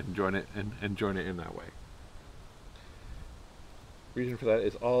created and join it in that way. Reason for that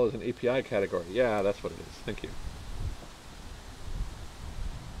is all is an API category. Yeah, that's what it is. Thank you.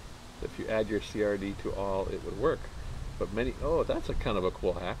 If you add your CRD to all, it would work. But many, oh, that's a kind of a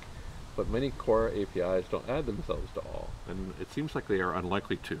cool hack. But many core APIs don't add themselves to all, and it seems like they are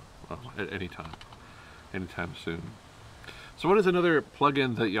unlikely to at anytime soon. So what is another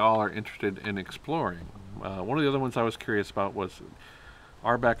plugin that y'all are interested in exploring? One of the other ones I was curious about was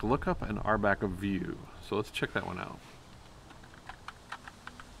RBAC lookup and RBAC view. So let's check that one out.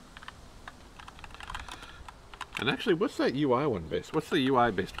 And actually, what's that UI one based? What's the UI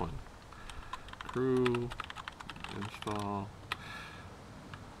based one? Krew install.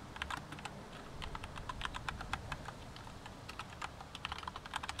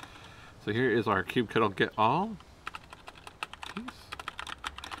 So here is our kubectl get all piece.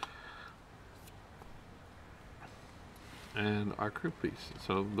 And our Krew piece.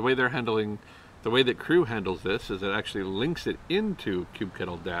 So the way that Krew handles this is it actually links it into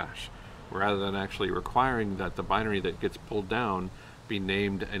kubectl dash, rather than actually requiring that the binary that gets pulled down be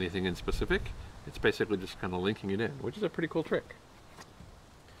named anything in specific. It's basically just kind of linking it in, which is a pretty cool trick.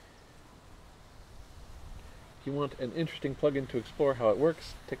 If you want an interesting plugin to explore how it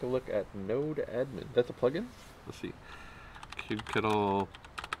works, take a look at Node Admin. That's a plugin? Let's see. Kubectl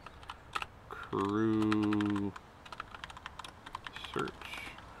Krew search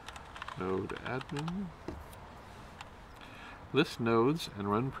Node Admin. List nodes and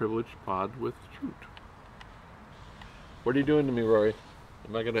run privileged pod with root. What are you doing to me, Rory?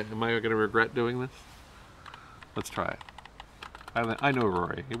 Am I gonna regret doing this? Let's try it. I know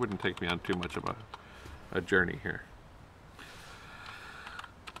Rory. He wouldn't take me on too much of a journey here.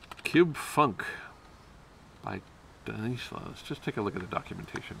 Kubefunk by Denisla. Let's just take a look at the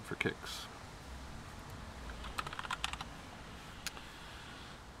documentation for kicks.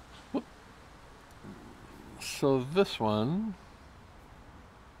 Whoop. So this one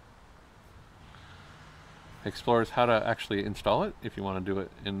explores how to actually install it if you want to do it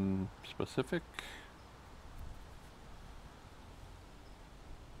in specific.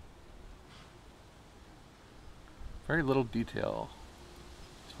 Very little detail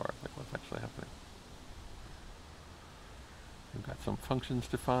as far as like what's actually happening. We've got some functions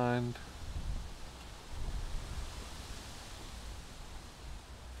defined.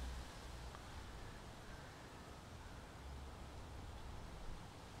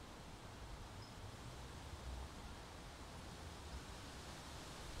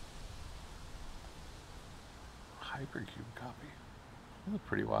 Hypercube copy. That was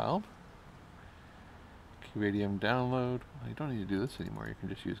pretty wild. QADM download. Well, you don't need to do this anymore. You can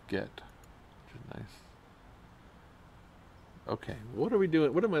just use get, which is nice. Okay, what are we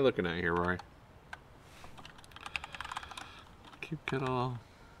doing? What am I looking at here, Rory? kubectl.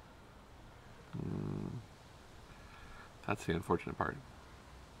 That's the unfortunate part.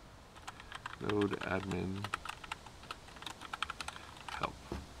 Node admin help.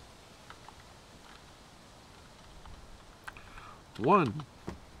 1.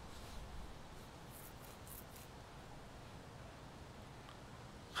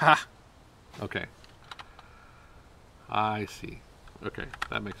 Ha! Okay. I see. Okay,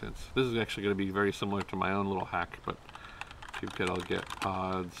 that makes sense. This is actually going to be very similar to my own little hack, but kubectl get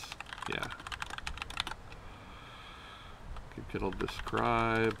pods. Yeah. kubectl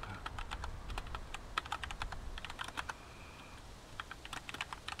describe.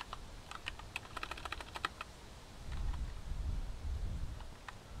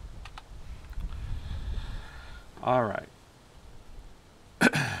 All right.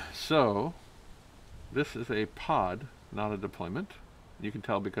 So this is a pod, not a deployment. You can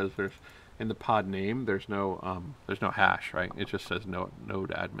tell because there's in the pod name there's no hash, right? It just says node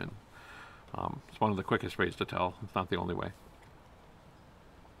admin. It's one of the quickest ways to tell. It's not the only way.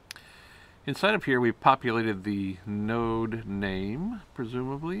 Inside of here, we've populated the node name,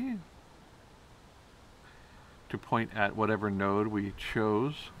 presumably, to point at whatever node we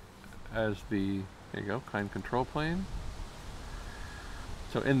chose as the, there you go, kind control plane.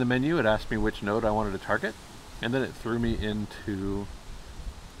 So in the menu, it asked me which node I wanted to target, and then it threw me into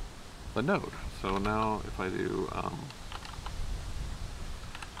the node. So now if I do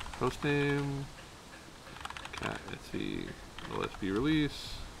hostname, cat, let's see, OSB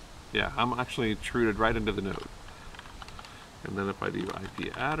release, yeah, I'm actually rooted right into the node. And then if I do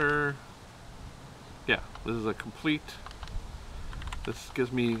IP adder, yeah, this is a complete, this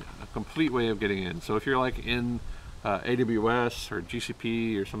gives me a complete way of getting in. So if you're like in AWS or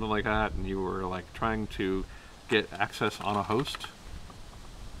GCP or something like that, and you were like trying to get access on a host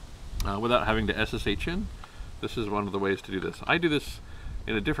without having to SSH in, this is one of the ways to do this. I do this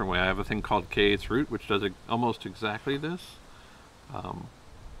in a different way. I have a thing called K8's root, which does almost exactly this,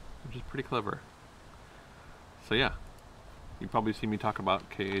 which is pretty clever. So yeah, you probably see me talk about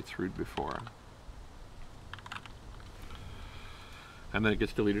K8's root before. And then it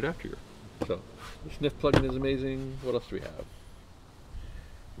gets deleted after you. So the sniff plugin is amazing. What else do we have?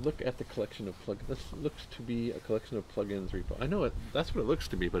 Look at the collection of plugins. This looks to be a collection of plugins repo. I know that's what it looks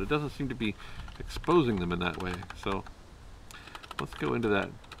to be, but it doesn't seem to be exposing them in that way. So let's go into that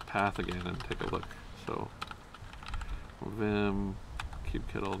path again and take a look. So vim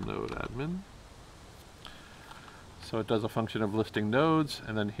kubectl node admin. So it does a function of listing nodes,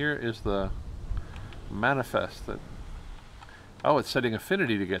 and then here is the manifest that, oh, it's setting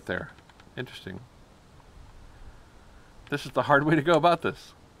affinity to get there. Interesting. This is the hard way to go about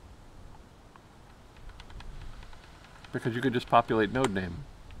this, because you could just populate node name.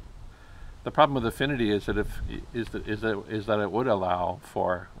 The problem with affinity is that that it would allow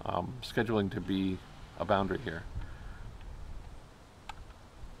for scheduling to be a boundary here.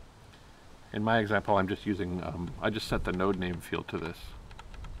 In my example, I'm just using I just set the node name field to this.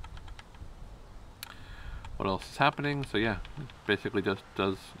 What else is happening? So yeah, it basically just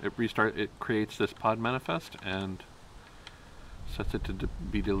does it creates this pod manifest and sets it to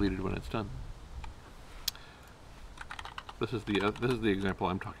be deleted when it's done. This is the example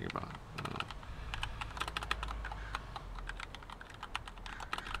I'm talking about.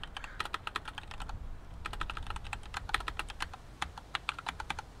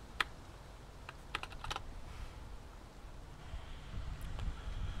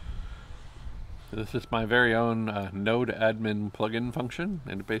 This is my very own node admin plugin function,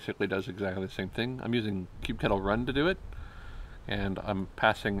 and it basically does exactly the same thing. I'm using kubectl run to do it, and I'm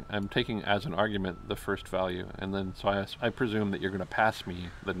taking as an argument the first value, and then so I presume that you're going to pass me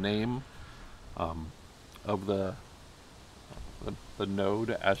the name of the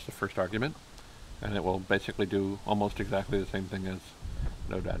node as the first argument, and it will basically do almost exactly the same thing as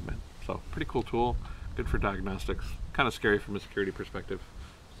node admin. So pretty cool tool, good for diagnostics, kind of scary from a security perspective.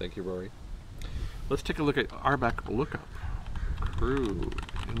 Thank you, Rory. Let's take a look at RBAC lookup. Krew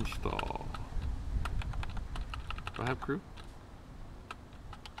install. Do I have Krew?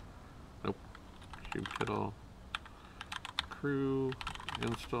 Nope. kubectl Krew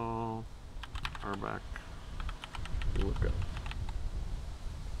install RBAC lookup.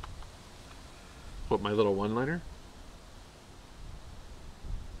 What, my little one-liner?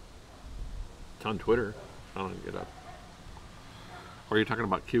 It's on Twitter. I don't get up. Or are you talking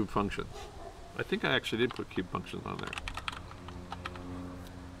about cube functions? I think I actually did put cube functions on there.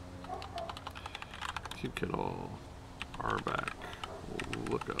 kubectl RBAC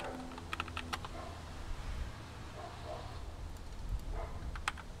lookup.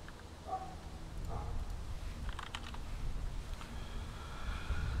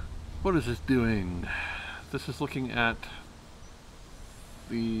 What is this doing? This is looking at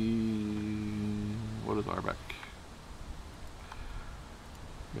what is RBAC?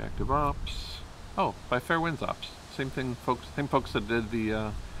 Reactive ops. Oh, by Fair Winds ops. Same thing, folks. Same folks that did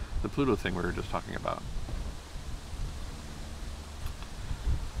the Pluto thing we were just talking about.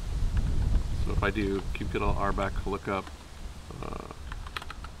 So if I do kubectl RBAC lookup,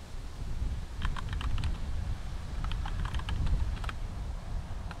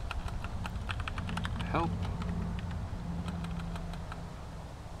 help.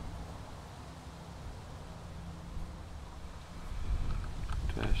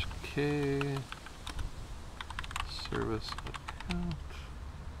 -k service account.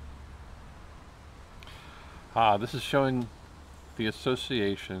 This is showing the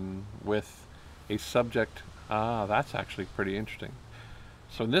association with a subject. That's actually pretty interesting.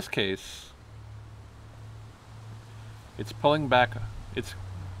 So in this case, it's pulling back.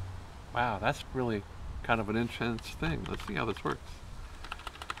 Wow, that's really kind of an intense thing. Let's see how this works.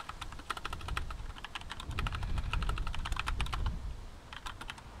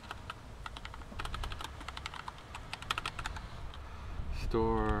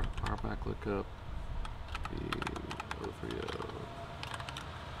 Store RBAC lookup the 030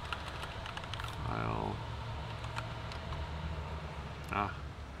 file.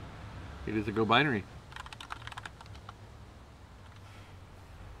 It is a Go binary.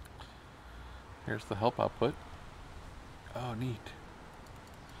 Here's the help output. Oh, neat.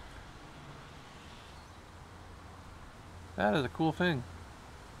 That is a cool thing.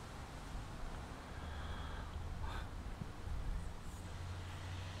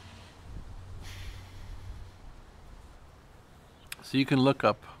 So you can look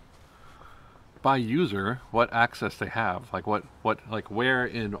up by user what access they have, like where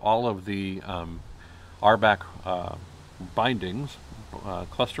in all of the RBAC bindings,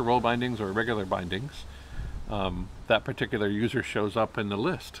 cluster role bindings or regular bindings, that particular user shows up in the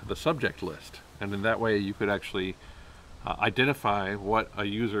list, the subject list, and in that way you could actually identify what a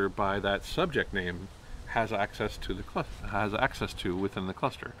user by that subject name has access to within the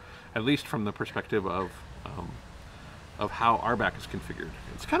cluster, at least from the perspective of how RBAC is configured.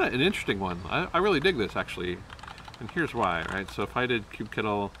 It's kind of an interesting one. I really dig this, actually, and here's why. Right. So if I did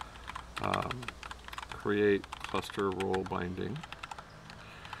kubectl create cluster role binding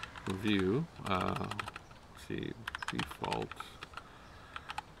view, see default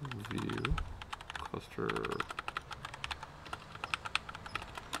view cluster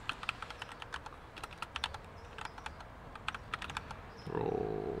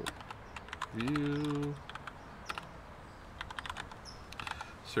role view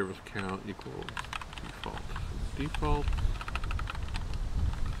service count equals default,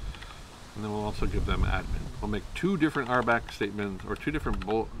 and then we'll also give them admin. We'll make two different RBAC statements, or two different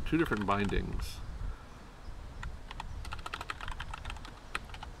bindings.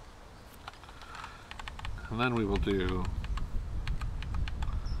 And then we will do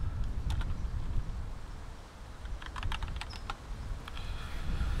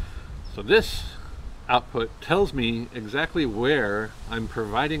so this output tells me exactly where I'm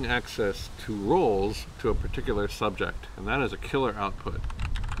providing access to roles to a particular subject, and that is a killer output.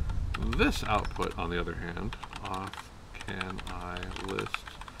 This output, on the other hand, auth can I list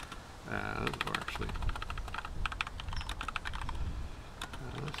as, or actually,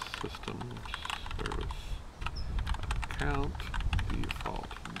 system service account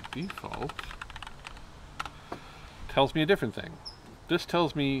default tells me a different thing. This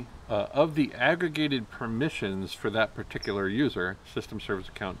tells me of the aggregated permissions for that particular user, system service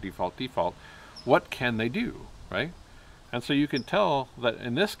account default, what can they do, right? And so you can tell that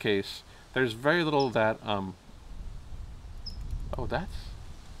in this case, there's very little that, oh, that's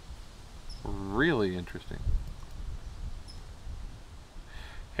really interesting.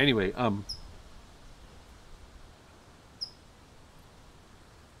 Anyway,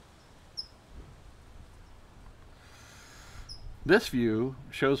 this view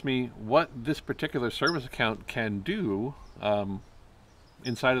shows me what this particular service account can do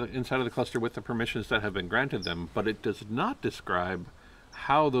inside of the cluster with the permissions that have been granted them, but it does not describe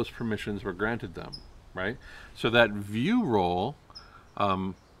how those permissions were granted them, right? So that view role,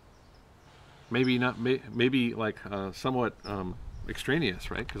 maybe like somewhat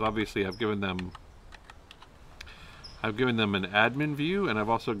extraneous, right? Because obviously I've given them an admin view, and I've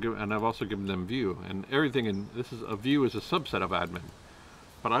also given them view, and everything in this is a view is a subset of admin.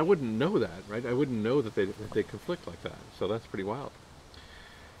 But I wouldn't know that, right? I wouldn't know that they conflict like that. So that's pretty wild.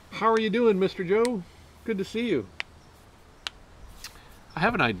 How are you doing, Mr. Joe? Good to see you. I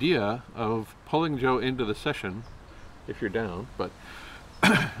have an idea of pulling Joe into the session if you're down, but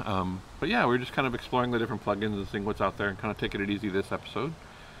But yeah, we're just kind of exploring the different plugins and seeing what's out there and kind of taking it easy this episode.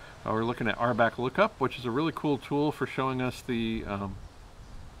 We're looking at RBAC Lookup, which is a really cool tool for showing us the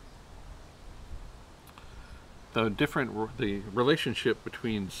relationship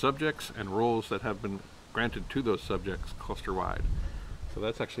between subjects and roles that have been granted to those subjects cluster-wide. So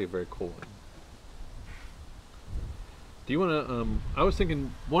that's actually a very cool one. Do you want to, I was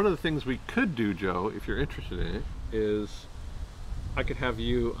thinking one of the things we could do, Joe, if you're interested in it, is I could have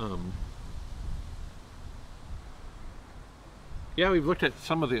you, yeah, we've looked at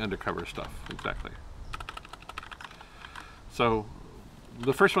some of the undercover stuff, exactly. So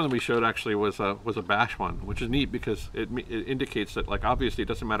the first one that we showed actually was a bash one, which is neat because it indicates that, like, obviously it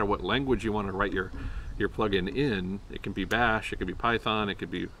doesn't matter what language you want to write your plugin in. It can be bash, it could be Python, it could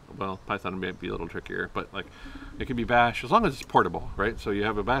be, well, Python may be a little trickier, but like it can be bash as long as it's portable, right? So you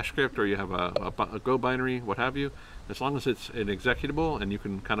have a bash script or you have a Go binary, what have you. As long as it's an executable and you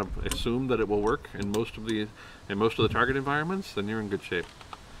can kind of assume that it will work in most of the target environments, then you're in good shape.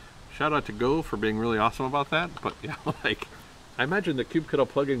 Shout out to Go for being really awesome about that. But yeah, like I imagine the kubectl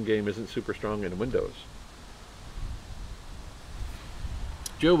plugin game isn't super strong in Windows.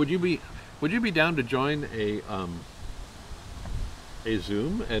 Joe, would you be down to join a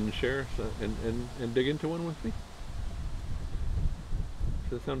Zoom and share and dig into one with me?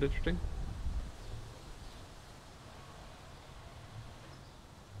 Does that sound interesting?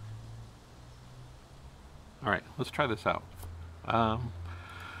 All right, let's try this out.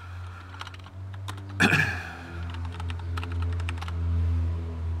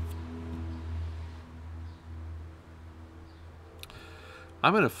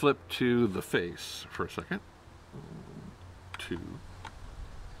 I'm going to flip to the face for a second. Control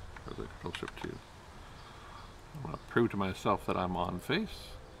Shift 2. I'm going to prove to myself that I'm on face.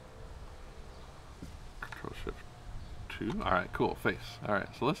 Control Shift 2. All right, cool, face. All right,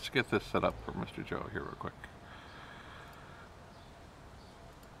 so let's get this set up for Mr. Joe here real quick.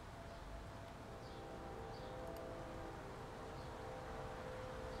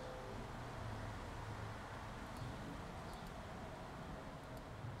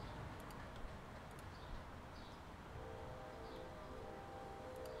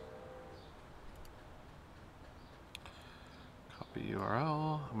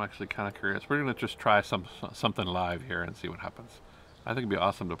 URL. I'm actually kind of curious. We're going to just try something live here and see what happens. I think it'd be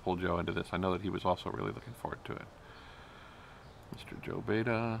awesome to pull Joe into this. I know that he was also really looking forward to it. Mr. Joe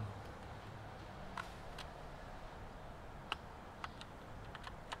Beda.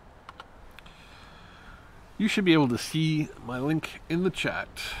 You should be able to see my link in the chat,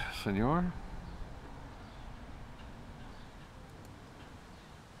 senor.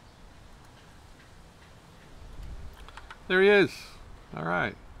 There he is. All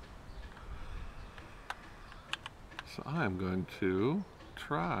right. So I'm going to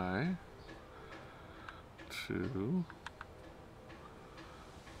try to,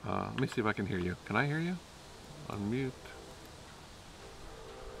 let me see if I can hear you. Can I hear you? Unmute.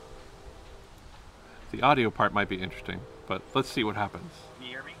 The audio part might be interesting, but let's see what happens. Can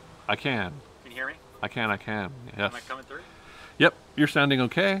you hear me? I can. Can you hear me? I can, yes. Am I coming through? Yep, you're sounding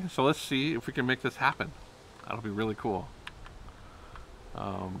okay, so let's see if we can make this happen. That'll be really cool.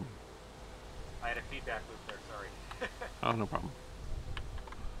 I had a feedback loop there, sorry. Oh, no problem.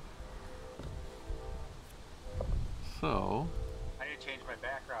 So, I need to change my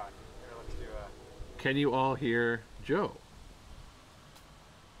background. Here, let's do can you all hear Joe?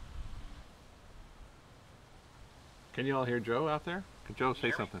 Can you all hear Joe out there? Can Joe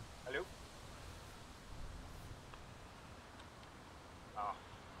say something? Hello? Oh.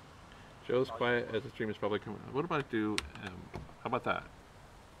 Joe's quiet as the stream is probably coming. What about how about that?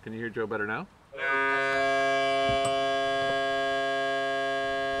 Can you hear Joe better now?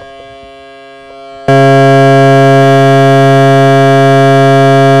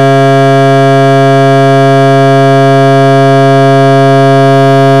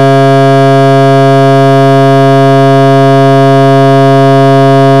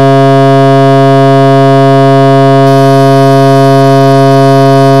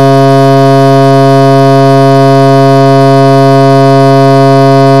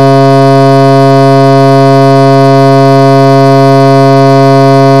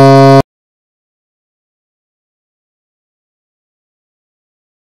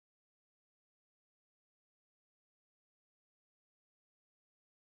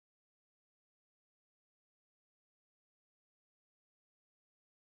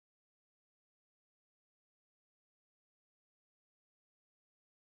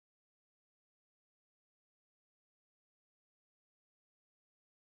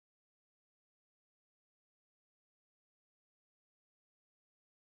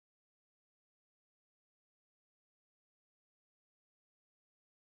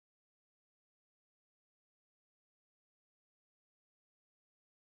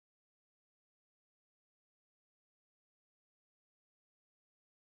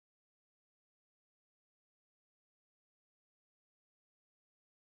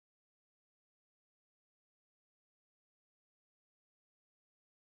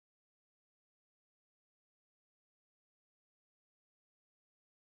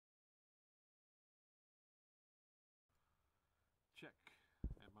 Check.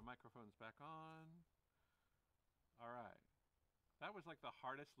 And my microphone's back on. All right. That was like the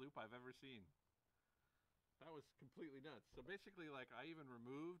hardest loop I've ever seen. That was completely nuts. So basically, like, I even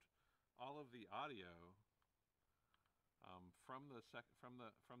removed all of the audio from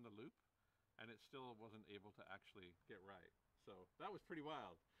the loop, and it still wasn't able to actually get right. So that was pretty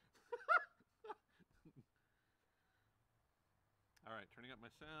wild. All right, turning up my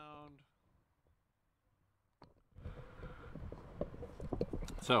sound.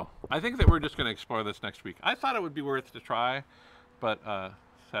 So, I think that we're just going to explore this next week. I thought it would be worth to try, but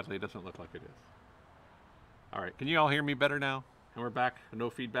sadly it doesn't look like it is. All right, can you all hear me better now? And we're back, no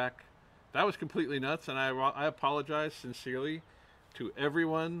feedback. That was completely nuts, and I apologize sincerely to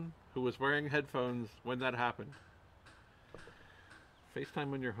everyone who was wearing headphones when that happened.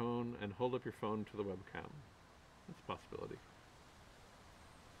 FaceTime on your phone and hold up your phone to the webcam. That's a possibility.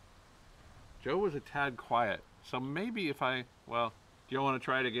 Joe was a tad quiet, so maybe if I, well, do you want to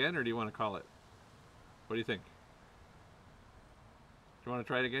try it again, or do you want to call it? What do you think? Do you want to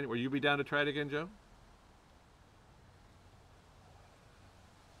try it again? Will you be down to try it again, Joe?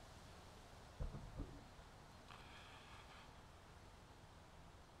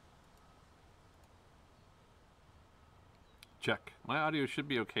 Check. My audio should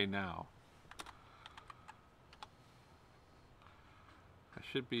be okay now. I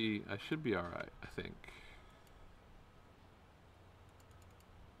should be all right, I think.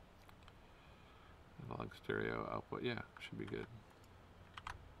 Analog stereo output, yeah, should be good.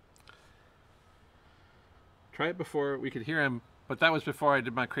 Try it before we could hear him, but that was before I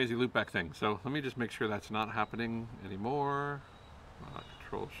did my crazy loopback thing. So let me just make sure that's not happening anymore.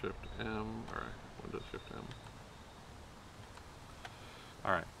 Control Shift M, or Windows Shift M.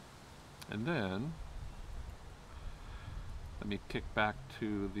 All right, and then let me kick back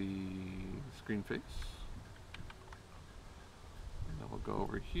to the screen face. And then we'll go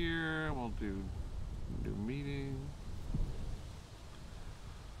over here, we'll do new meeting.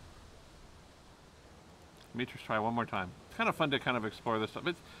 Let me just try one more time. It's kind of fun to kind of explore this stuff.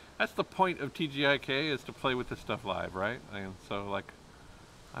 That's the point of TGIK, is to play with this stuff live, right? And so, like,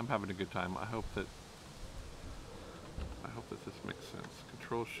 I'm having a good time. I hope that this makes sense.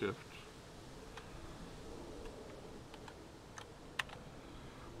 Control Shift.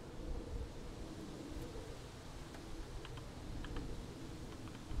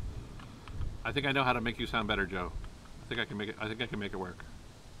 I think I know how to make you sound better, Joe. I think I can make it work.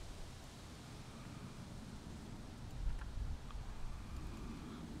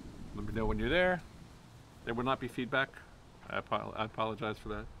 Let me know when you're there. There will not be feedback. I apologize for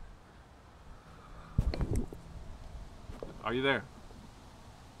that. Are you there?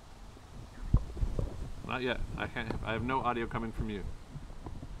 Not yet. I have no audio coming from you.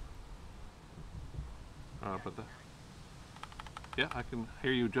 Yeah, I can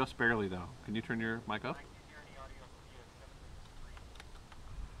hear you just barely though. Can you turn your mic up?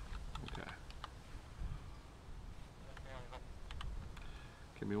 Okay.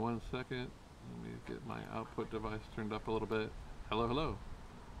 Give me 1 second. Let me get my output device turned up a little bit. Hello, hello.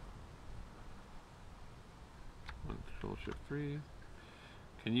 Control Shift 3.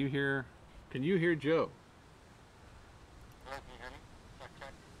 Can you hear Joe? Hello, can you hear me? Check,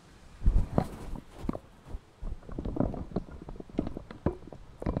 check.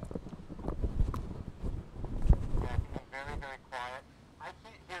 Yeah, I'm very, very quiet. I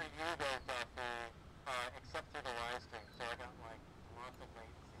can't hear you guys except for the live stream, so I got like lots of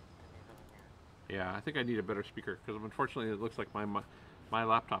latency. It's gonna be really weird. Yeah, I think I need a better speaker, because unfortunately it looks like my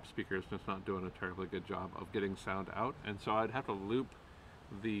laptop speaker is just not doing a terribly good job of getting sound out, and so I'd have to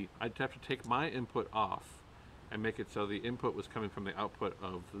I'd have to take my input off and make it so the input was coming from the output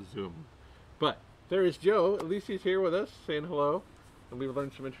of the Zoom. But there is Joe. At least he's here with us saying hello, and we've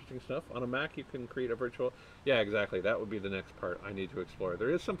learned some interesting stuff. On a Mac you can create a virtual, yeah, exactly, that would be the next part I need to explore.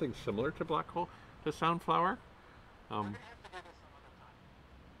 There is something similar to Soundflower. We're gonna have to do this some other time.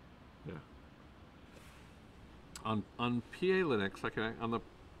 Yeah. On PA Linux, on the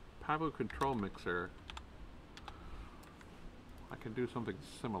Pavo control mixer, I can do something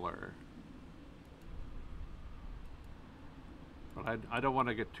similar. But I don't want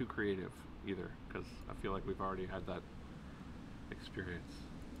to get too creative either, because I feel like we've already had that experience.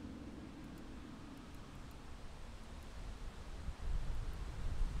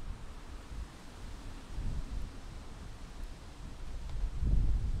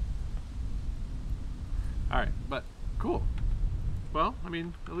 All right, but cool. Well, I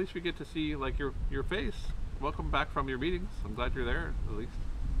mean, at least we get to see like your face. Welcome back from your meetings. I'm glad you're there, at least.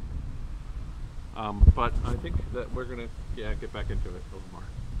 But I think that we're gonna get back into it a little more.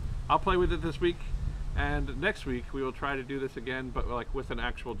 I'll play with it this week. And next week we will try to do this again, but like with an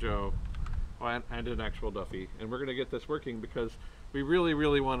actual Joe and an actual Duffie. And we're going to get this working because we really,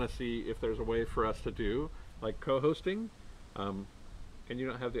 really want to see if there's a way for us to do like co-hosting. Can you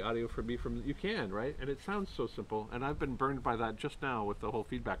not have the audio for me from? You can, right? And it sounds so simple. And I've been burned by that just now with the whole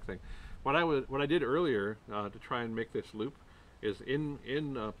feedback thing. What I did earlier to try and make this loop is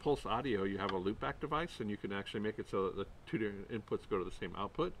in Pulse Audio you have a loopback device, and you can actually make it so that the two different inputs go to the same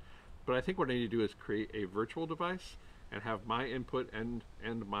output. But I think what I need to do is create a virtual device and have my input and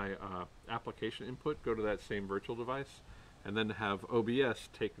my application input go to that same virtual device, and then have OBS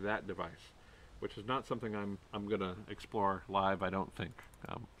take that device, which is not something I'm gonna explore live, I don't think.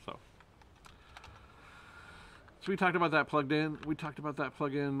 So we talked about that plugged in. We talked about that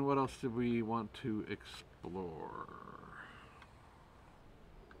plugin. What else did we want to explore?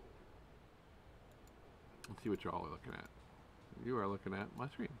 Let's see what you're all looking at. You are looking at my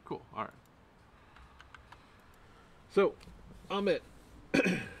screen. Cool. All right. So, Amit,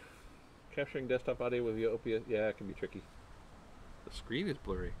 capturing desktop audio with the OPS, yeah, it can be tricky. The screen is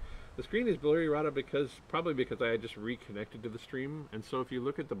blurry. The screen is blurry, Rada, probably because I just reconnected to the stream. And so if you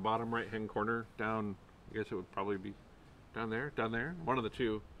look at the bottom right-hand corner down, I guess it would probably be down there, one of the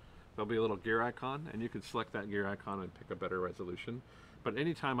two, there'll be a little gear icon, and you can select that gear icon and pick a better resolution. But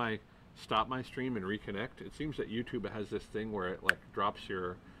anytime I stop my stream and reconnect, it seems that YouTube has this thing where it like drops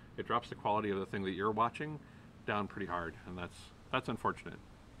the quality of the thing that you're watching down pretty hard, and that's unfortunate.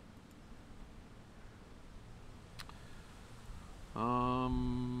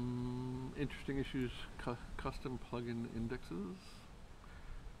 Interesting issues, custom plugin indexes.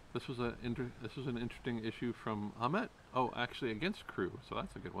 This was an interesting issue from Amit. Oh, actually against Krew, so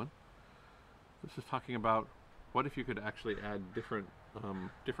that's a good one. This is talking about what if you could actually add different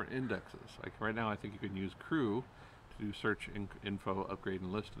indexes. Like right now, I think you can use Krew to do search, info, upgrade,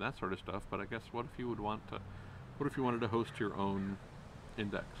 and list, and that sort of stuff. But I guess what if you wanted to host your own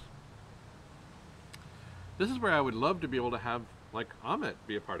index? This is where I would love to be able to have like Amit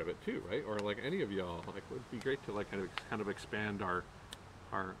be a part of it too, right? Or like any of y'all. Like it would be great to like kind of expand our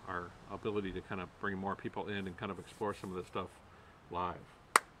ability to kind of bring more people in and kind of explore some of this stuff live.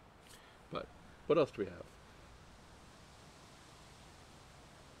 But what else do we have?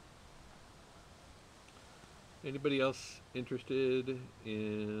 Anybody else interested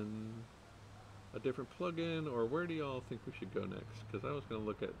in a different plugin, or where do y'all think we should go next? Because I was going to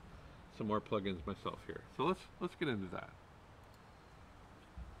look at some more plugins myself here. So let's get into that.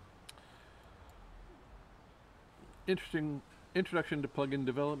 Interesting introduction to plugin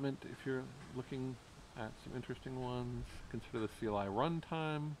development. If you're looking at some interesting ones, consider the CLI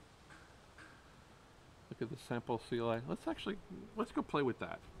runtime. Look at the sample CLI. Let's go play with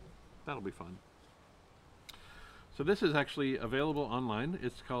that. That'll be fun. So this is actually available online.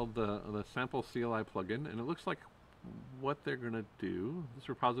 It's called the sample CLI plugin, and it looks like what they're going to do. This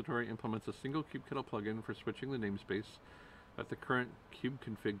repository implements a single kubectl plugin for switching the namespace that the current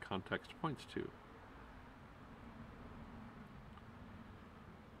kubeconfig context points to.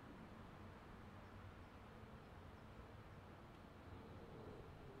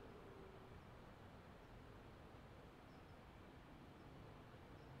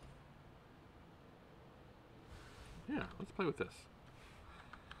 Yeah, let's play with this. Does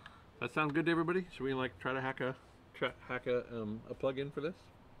that sound good to everybody? Should we like try to hack a plugin for this?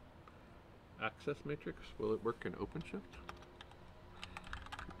 Access matrix. Will it work in OpenShift?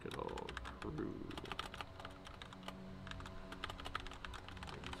 Good old Krew.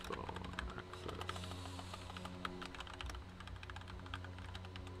 Install access.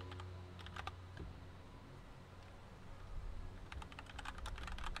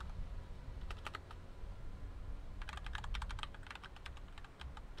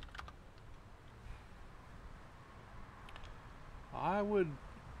 I would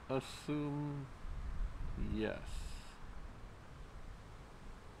assume yes.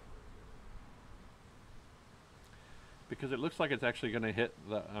 Because it looks like it's actually going to hit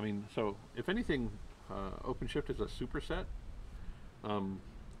the, so if anything, OpenShift is a superset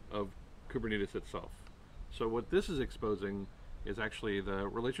of Kubernetes itself. So what this is exposing is actually the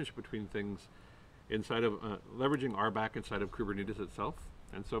relationship between things inside of, leveraging RBAC inside of Kubernetes itself.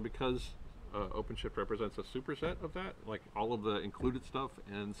 And so because OpenShift represents a superset of that, like all of the included stuff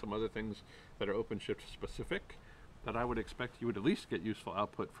and some other things that are OpenShift specific, that I would expect you would at least get useful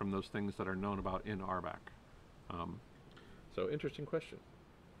output from those things that are known about in RBAC. So interesting question.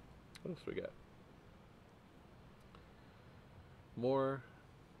 What else do we got? More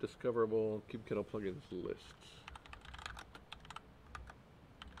discoverable kubectl plugins lists.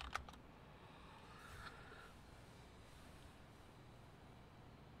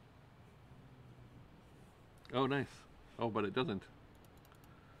 Oh, nice. Oh, but it doesn't.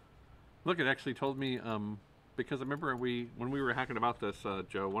 Look, it actually told me, because I remember when we were hacking about this,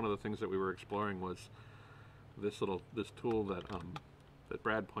 Joe, one of the things that we were exploring was this tool that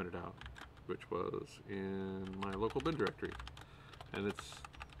Brad pointed out, which was in my local bin directory, and it's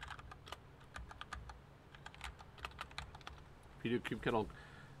if you do kubectl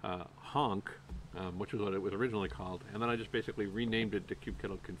honk, which is what it was originally called, and then I just basically renamed it to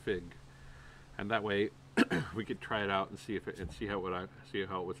kubectl config, and that way we could try it out and see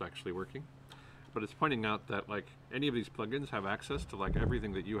how it was actually working. But it's pointing out that like any of these plugins have access to like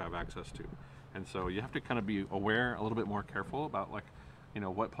everything that you have access to, and so you have to kind of be aware, a little bit more careful about like, you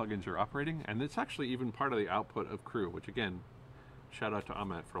know, what plugins you're operating, and it's actually even part of the output of Krew, which again, shout out to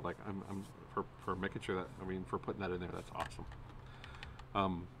Ahmet for like for making sure that, I mean, for putting that in there. That's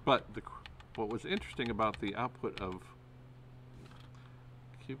awesome. But what was interesting about the output of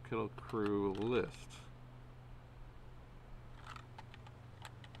kubectl Krew list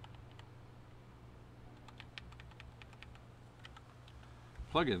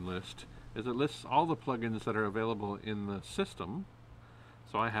plugin list is it lists all the plugins that are available in the system.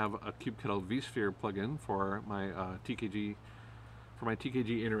 So I have a kubectl vSphere plugin for my TKG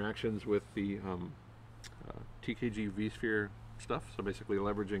interactions with the TKG vSphere stuff. So basically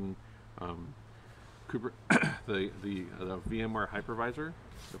leveraging the VMware hypervisor,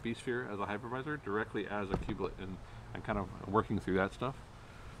 the vSphere as a hypervisor directly as a kubelet, and kind of working through that stuff.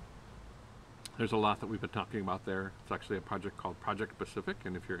 There's a lot that we've been talking about there. It's actually a project called Project Pacific,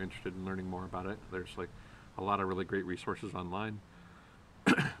 and if you're interested in learning more about it, there's like a lot of really great resources online.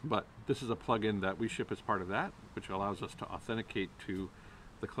 But this is a plugin that we ship as part of that, which allows us to authenticate to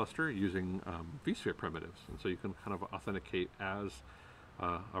the cluster using vSphere primitives. And so you can kind of authenticate as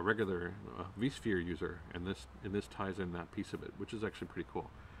a regular vSphere user, and this ties in that piece of it, which is actually pretty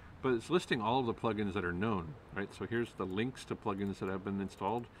cool. But it's listing all of the plugins that are known, right? So here's the links to plugins that have been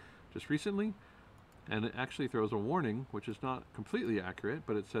installed just recently, and it actually throws a warning, which is not completely accurate,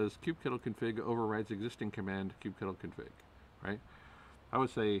 but it says kubectl config overrides existing command kubectl config, right? I would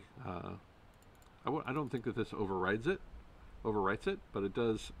say I don't think that this overwrites it, but it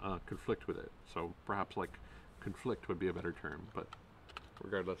does conflict with it. So perhaps like conflict would be a better term, but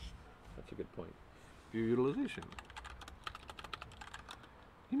regardless, that's a good point. View utilization.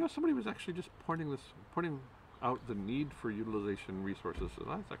 You know, somebody was actually just pointing out the need for utilization resources, so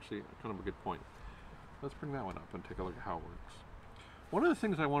that's actually kind of a good point. Let's bring that one up and take a look at how it works. One of the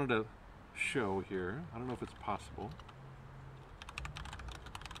things I wanted to show here, I don't know if it's possible.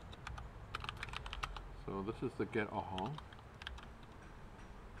 So this is the get all.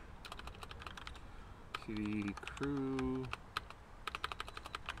 CD Krew.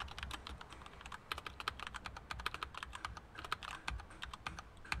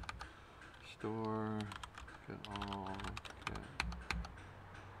 Store. Get all. Get.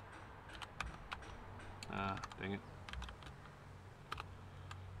 Ah, dang it.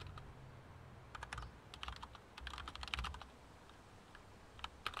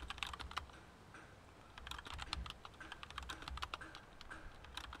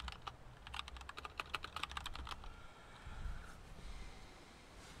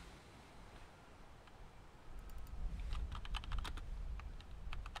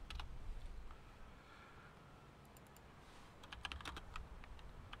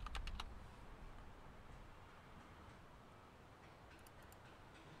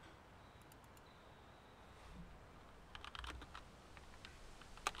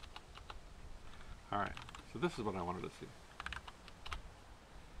 All right, so this is what I wanted to see.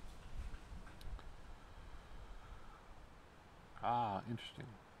 Ah, interesting.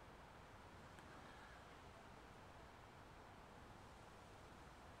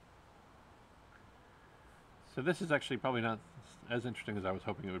 So this is actually probably not as interesting as I was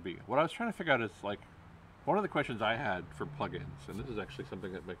hoping it would be. What I was trying to figure out is like, one of the questions I had for plugins, and this is actually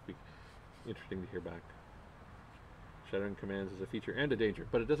something that might be interesting to hear back. Shadowing commands is a feature and a danger,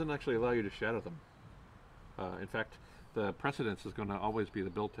 but it doesn't actually allow you to shadow them. In fact, the precedence is going to always be the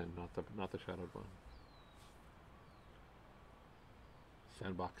built-in, not the shadowed one.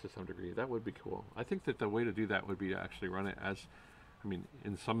 Sandbox to some degree. That would be cool. I think that the way to do that would be to actually run it as, I mean,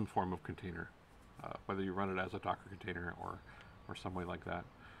 in some form of container, whether you run it as a Docker container or some way like that.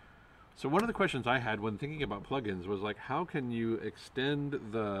 So one of the questions I had when thinking about plugins was like, how can you extend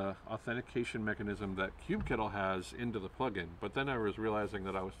the authentication mechanism that kubectl has into the plugin? But then I was realizing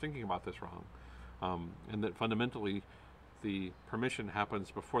that I was thinking about this wrong. And that fundamentally the permission happens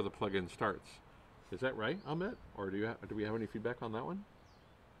before the plugin starts. Is that right, Ahmet? Or do we have any feedback on that one?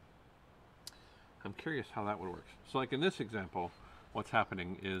 I'm curious how that would work. So like in this example, what's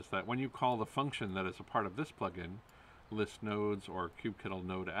happening is that when you call the function that is a part of this plugin, list nodes or kubectl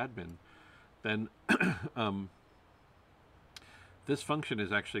node admin, then this function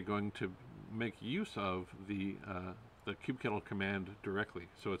is actually going to make use of the kubectl command directly.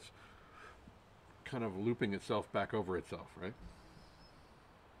 So it's kind of looping itself back over itself, right?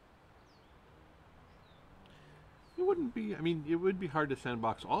 It wouldn't be, I mean, it would be hard to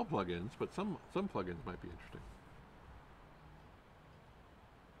sandbox all plugins, but some plugins might be interesting.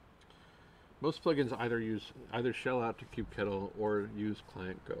 Most plugins either shell out to kubectl or use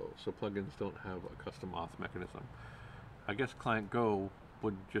client Go, so plugins don't have a custom auth mechanism. I guess client Go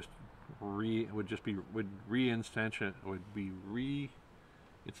would be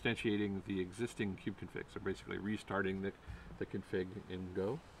reinstantiating the existing kubeconfig, so basically restarting the config in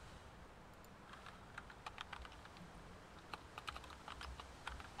Go.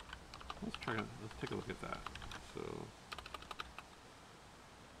 Let's take a look at that. So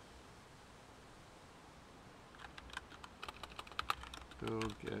go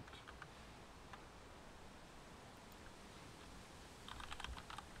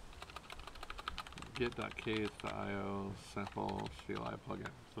get.k.io sample CLI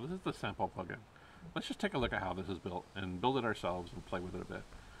plugin. So this is the sample plugin. Let's just take a look at how this is built and build it ourselves and play with it a bit.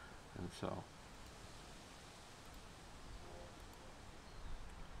 And so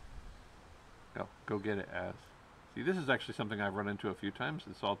go get it as. See, this is actually something I've run into a few times,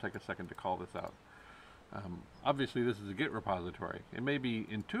 and so I'll take a second to call this out. Obviously, this is a Git repository. It may be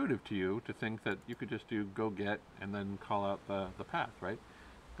intuitive to you to think that you could just do go get and then call out the path, right?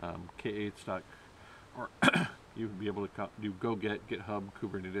 K8 or you'd be able to do go get GitHub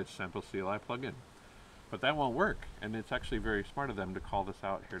Kubernetes sample CLI plugin. But that won't work, and it's actually very smart of them to call this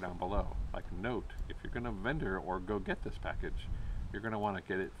out here down below. Like, note, if you're going to vendor or go get this package, you're going to want to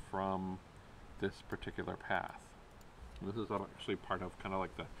get it from this particular path. And this is actually part of kind of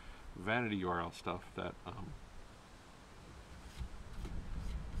like the vanity URL stuff that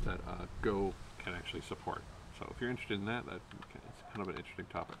Go can actually support. So if you're interested in that, it's kind of an interesting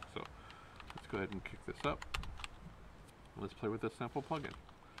topic. So let's go ahead and kick this up. Let's play with this sample plugin.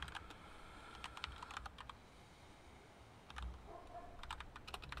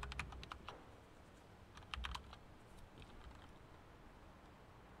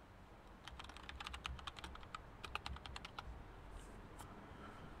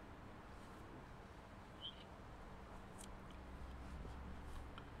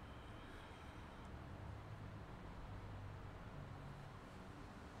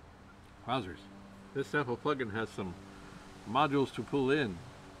 Wowzers. This sample plugin has some modules to pull in.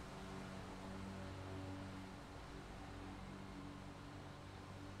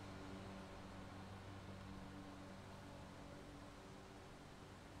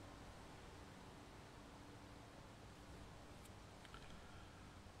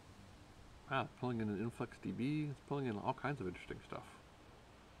 Wow, pulling in an InfluxDB, it's pulling in all kinds of interesting stuff.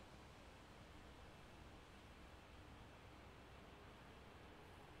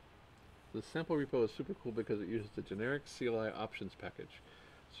 The sample repo is super cool because it uses the generic CLI options package,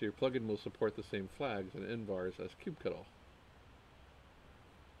 so your plugin will support the same flags and envars as kubectl.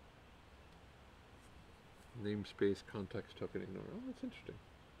 Namespace context token ignore. Oh, that's interesting.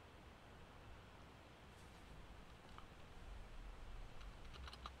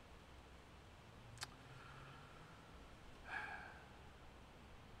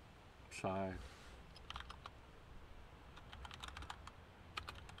 Sigh.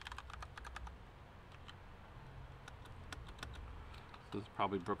 This is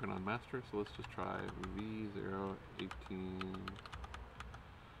probably broken on master, so let's just try V018.2.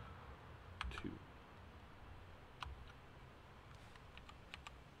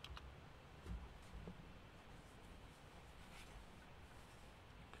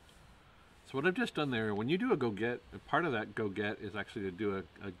 So what I've just done there, when you do a go get, part of that go get is actually to do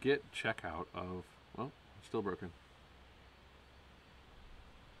a git checkout of, well, it's still broken.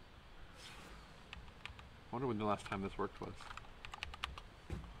 I wonder when the last time this worked was.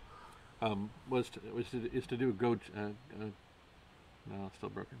 Is to do a go. No, it's still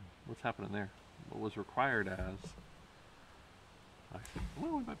broken. What's happening there? What was required as?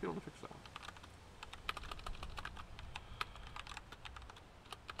 Well, we might be able to fix that one.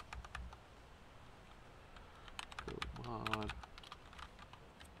 Go mod.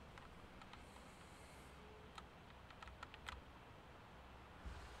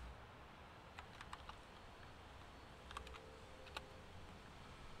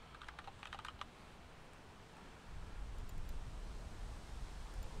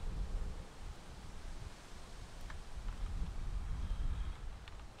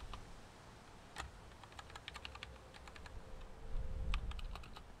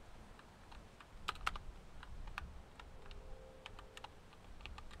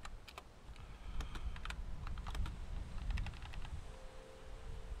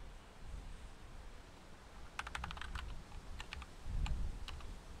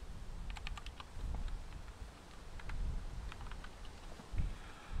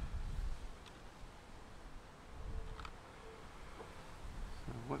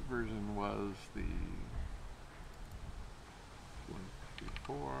 version was the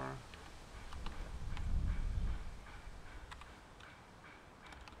 134.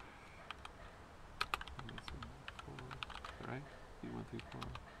 Right? D134.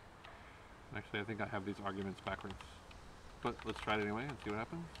 Actually, I think I have these arguments backwards. But let's try it anyway and see what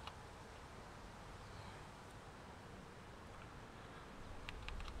happens.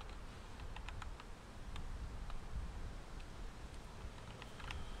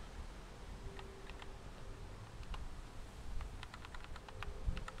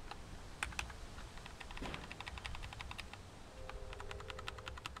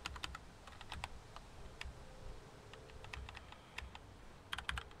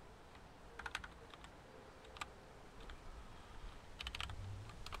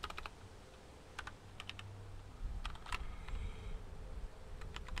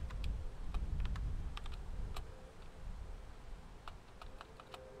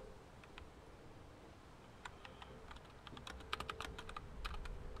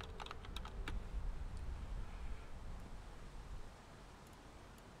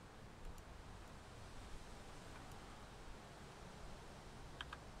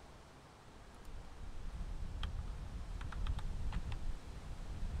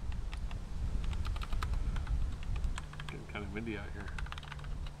 Kind of windy out here.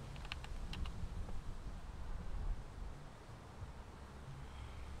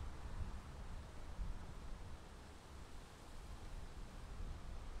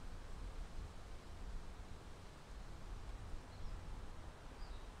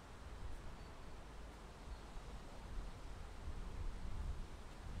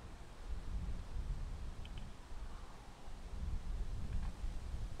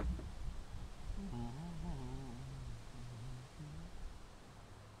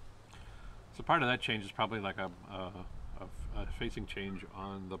 So part of that change is probably like a facing change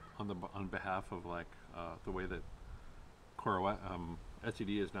on behalf of like the way that Core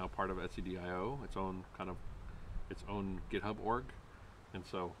etcd is now part of etcd.io, its own GitHub org, and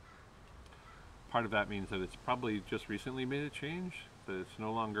so part of that means that it's probably just recently made a change, that it's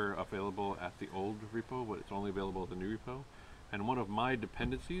no longer available at the old repo, but it's only available at the new repo. And one of my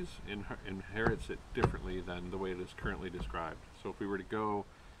dependencies inherits it differently than the way it is currently described. So if we were to go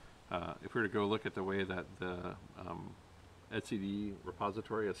look at the way that the etcd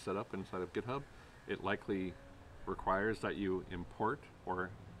repository is set up inside of GitHub, it likely requires that you import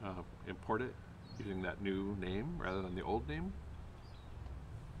it using that new name rather than the old name.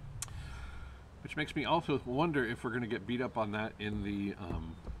 Which makes me also wonder if we're going to get beat up on that in the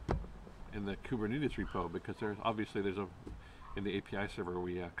Kubernetes repo, because there's in the API server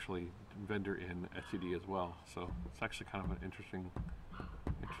we actually vendor in etcd as well. So it's actually kind of an interesting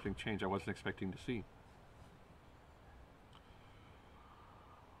change I wasn't expecting to see.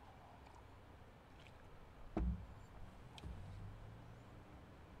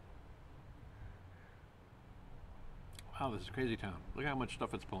 Wow, this is crazy town. Look how much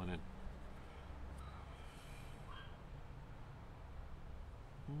stuff it's pulling in.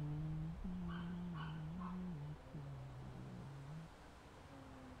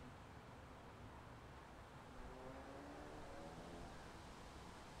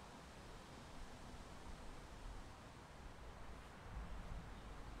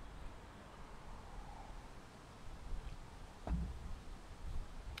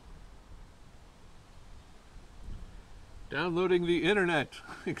 Downloading the internet.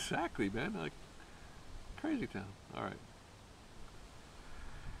 Exactly, man. Like crazy town. All right.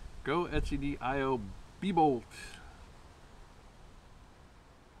 Go etcd.io bbolt.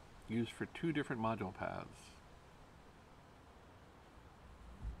 Used for 2 different module paths.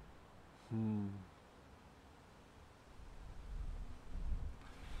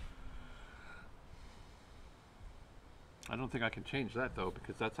 I don't think I can change that though,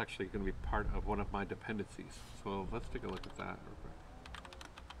 because that's actually going to be part of one of my dependencies. So let's take a look at that real quick.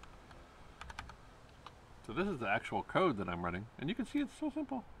 So this is the actual code that I'm running, and you can see it's so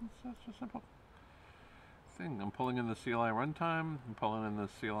simple. It's such a simple thing. I'm pulling in the CLI runtime, I'm pulling in the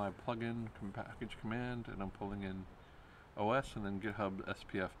CLI plugin package command, and I'm pulling in OS and then GitHub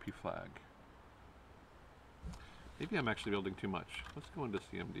SPF pflag. Maybe I'm actually building too much. Let's go into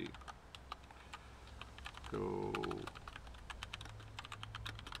CMD. Go.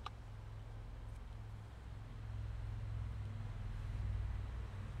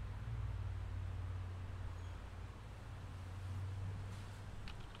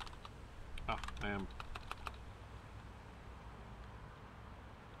 I am.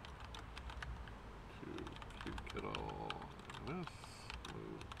 To kubectl ns,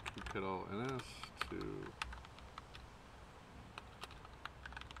 move kubectl ns to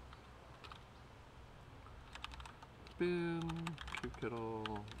bin, kubectl,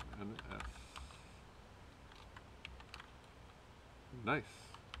 ns. Nice.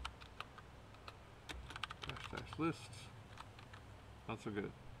 Dash dash list. Not so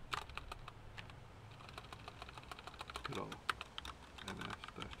good. Kubectl, ns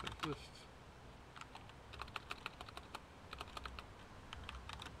dash dash list.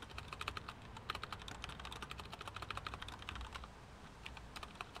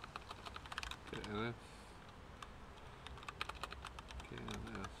 KNS.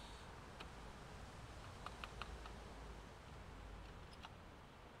 KNS.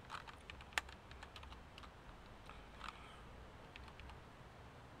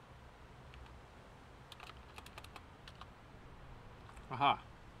 Aha.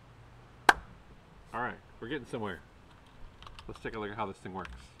 All right, we're getting somewhere. Let's take a look at how this thing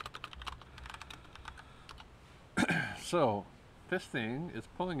works. So, this thing is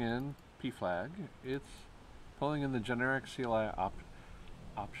pulling in pflag. It's pulling in the generic CLI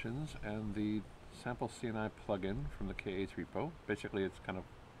options and the sample CNI plugin from the K8 repo. Basically, it's kind of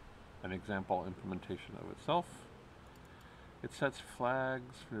an example implementation of itself. It sets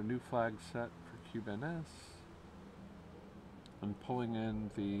flags for a new flag set for kubeNS. And pulling in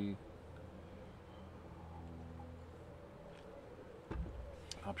the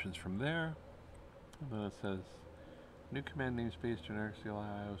options from there. And then it says new command namespace, generic CLI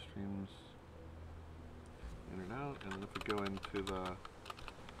IO streams, in and out. And then if we go into the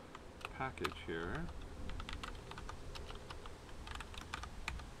package here,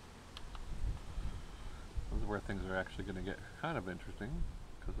 this is where things are actually going to get kind of interesting,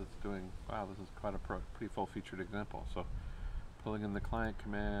 because it's doing, wow, this is quite a pretty full-featured example. So pulling in the client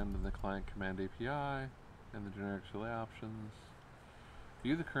command and the client command API and the generic CLI options,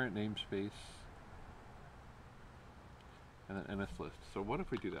 view the current namespace, and then ns list. So what if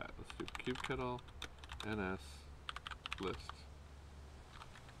we do that? Let's do kubectl ns list.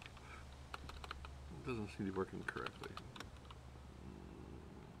 It doesn't seem to be working correctly.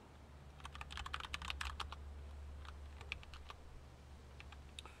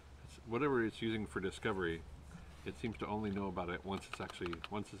 Whatever it's using for discovery, it seems to only know about it once it's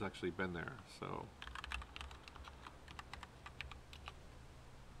actually been there. So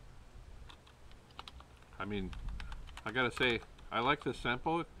I mean, I gotta say, I like this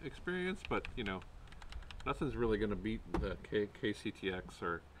sample experience, but you know, nothing's really gonna beat the KCTX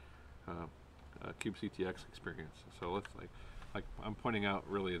or kubectl experience. So let's like I'm pointing out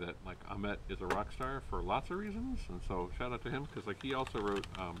really that like Amit is a rock star for lots of reasons, and so shout out to him, because like he also wrote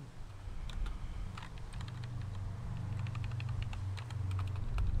kubectl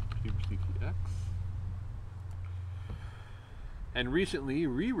and recently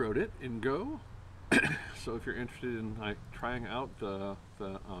rewrote it in Go. So if you're interested in like trying out the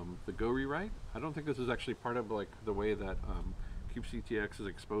Go rewrite, I don't think this is actually part of like the way that kubectl is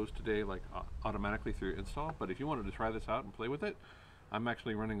exposed today, like automatically through install. But if you wanted to try this out and play with it, I'm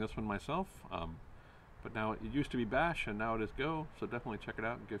actually running this one myself. But now it used to be Bash and now it is Go, so definitely check it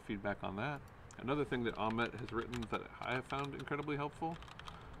out and give feedback on that. Another thing that Amit has written that I have found incredibly helpful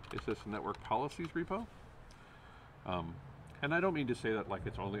is this network policies repo. And I don't mean to say that like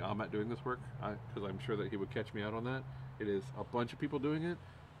it's only Amit doing this work, because I'm sure that he would catch me out on that. It is a bunch of people doing it,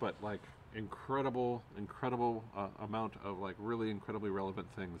 but like incredible amount of like really incredibly relevant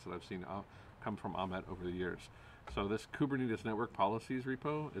things that I've seen come from Amit over the years. So this Kubernetes network policies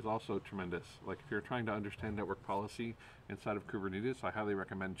repo is also tremendous. Like if you're trying to understand network policy inside of Kubernetes, I highly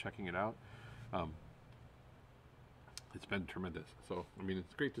recommend checking it out. It's been tremendous. So I mean,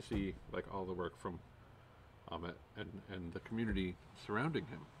 it's great to see like all the work from Amit and the community surrounding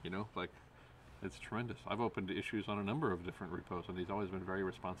him, you know, like it's tremendous. I've opened issues on a number of different repos and he's always been very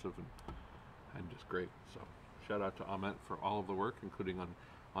responsive and just great. So shout out to Amit for all of the work, including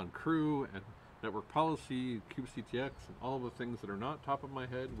on Krew and network policy, kubectl, and all of the things that are not top of my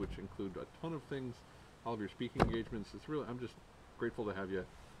head, which include a ton of things, all of your speaking engagements. It's really, I'm just grateful to have you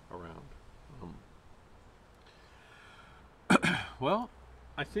around. Well,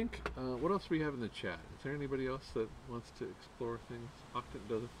 I think, what else do we have in the chat? Is there anybody else that wants to explore things? Octant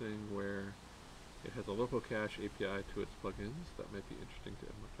does a thing where it has a local cache API to its plugins. That might be interesting to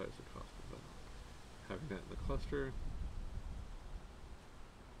amortize the cost of that. Having that in the cluster.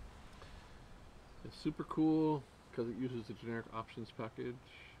 It's super cool because it uses the generic options package,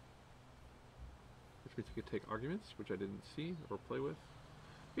 which means you can take arguments, which I didn't see or play with.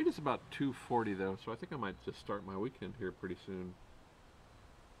 It is about 2:40 though, so I think I might just start my weekend here pretty soon.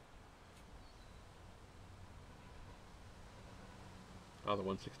 Oh, the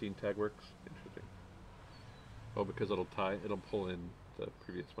 116 tag works? Interesting. Oh, because it'll pull in the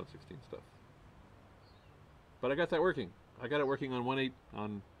previous 116 stuff. But I got that working. I got it working on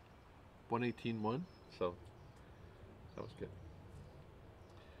 118.1, so that was good.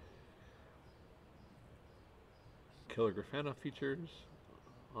 Killer Grafana features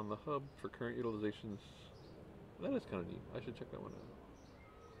on the hub for current utilizations. That is kind of neat. I should check that one out.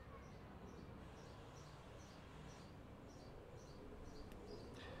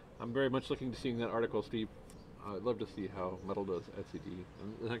 I'm very much looking to seeing that article, Steve. I'd love to see how Metal does etcd.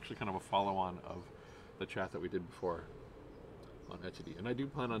 And it's actually kind of a follow-on of the chat that we did before on etcd. And I do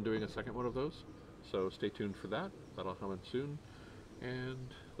plan on doing a second one of those, so stay tuned for that. That'll come in soon.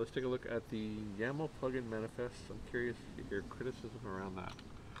 And let's take a look at the YAML plugin manifest. I'm curious to hear criticism around that.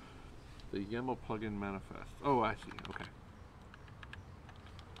 The YAML plugin manifest. Oh, I see. Okay.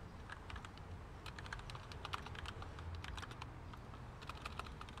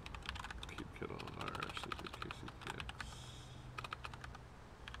 kubectl r/kcpx.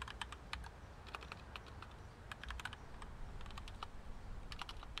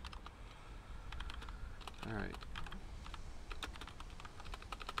 All right.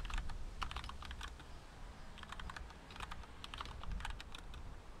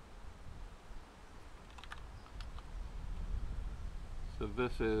 So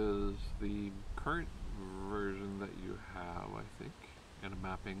this is the current version that you have, I think, and a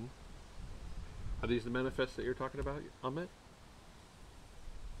mapping. Are these the manifests that you're talking about, Amit?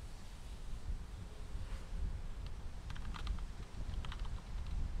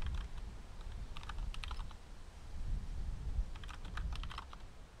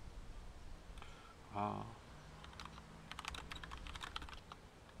 Ah.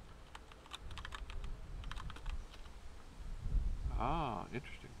 Ah,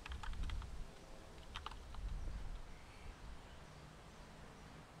 interesting.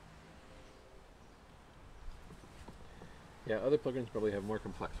 Yeah, other plugins probably have more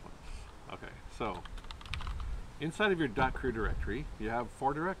complex ones. Okay, so inside of your .crew directory, you have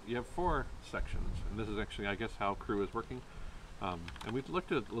four sections, and this is actually, I guess, how Krew is working. And we've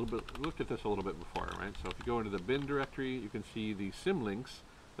looked at this a little bit before, right? So if you go into the bin directory, you can see the symlinks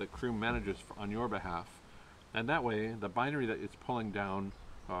that Krew manages on your behalf, and that way, the binary that it's pulling down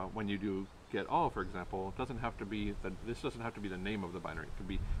when you do get all, for example, doesn't have to be this doesn't have to be the name of the binary. It could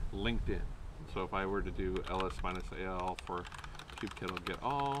be linked in. So if I were to do ls-al for kubectl get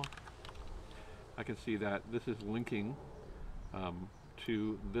all, I can see that this is linking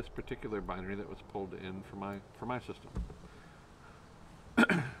to this particular binary that was pulled in for my system.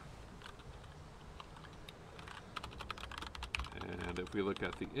 And if we look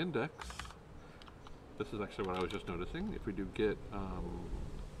at the index, this is actually what I was just noticing. If we do git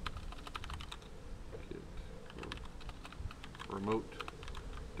remote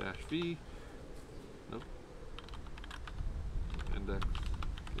 -v, nope, index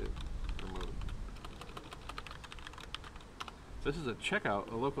git remote. This is a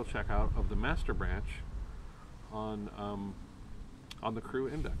local checkout of the master branch on the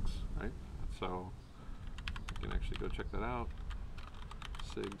Krew index, right? So you can actually go check that out.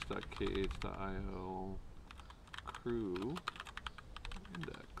 sigs.kh.io Krew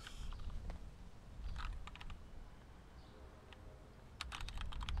index.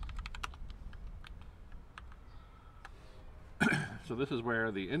 So this is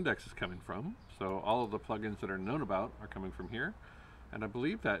where the index is coming from. So all of the plugins that are known about are coming from here. And I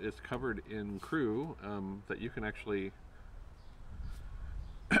believe that is covered in Krew, that you can actually,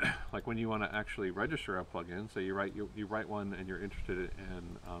 like when you want to actually register a plugin, so you write one and you're interested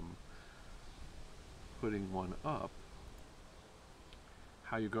in putting one up,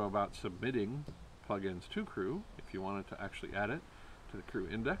 how you go about submitting plugins to Krew, if you wanted to actually add it to the Krew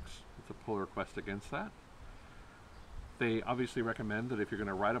index, it's a pull request against that. They obviously recommend that if you're going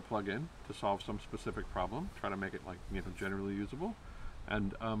to write a plugin to solve some specific problem, try to make it generally usable,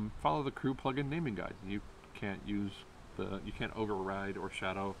 and follow the Krew plugin naming guide. You can't override or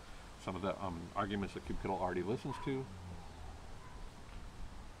shadow some of the arguments that kubectl already listens to.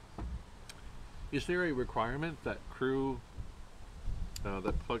 Is there a requirement that Krew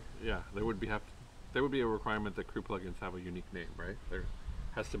there would be a requirement that Krew plugins have a unique name, right? There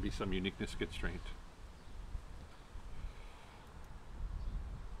has to be some uniqueness constraint.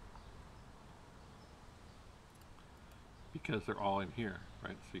 Because they're all in here,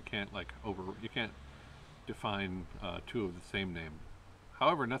 right? So you can't you can't define two of the same name.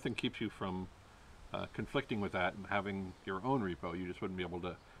 However, nothing keeps you from conflicting with that and having your own repo. You just wouldn't be able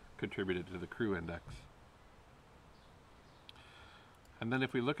to contribute it to the Krew index. And then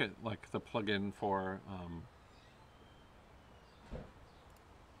if we look at the plugin for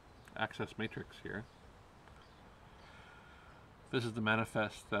access matrix here, This is the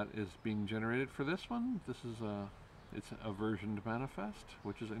manifest that is being generated for this one. This is it's a versioned manifest,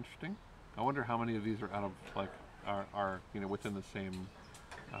 which is interesting. I wonder how many of these are out of like are within the same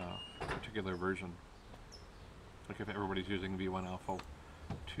particular version. Like if everybody's using V1 Alpha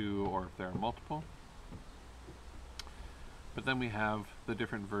 2 or if there are multiple. But then we have the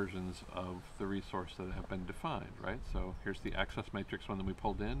different versions of the resource that have been defined, right? So here's the access matrix one that we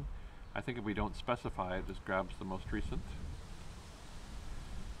pulled in. I think if we don't specify, it just grabs the most recent.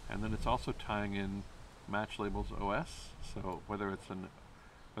 And then it's also tying in match labels OS. So whether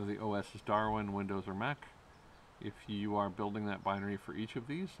the OS is Darwin, Windows, or Mac, if you are building that binary for each of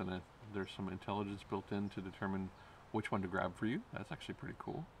these, then there's some intelligence built in to determine which one to grab for you. That's actually pretty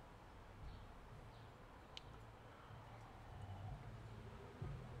cool.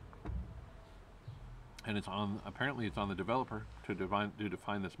 And apparently it's on the developer to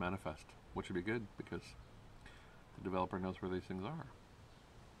define this manifest, which would be good because the developer knows where these things are.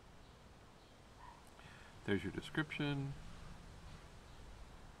 There's your description.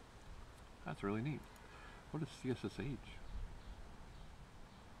 That's really neat. What is CSSH?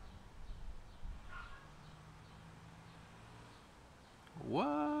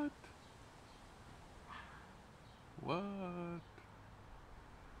 What? What?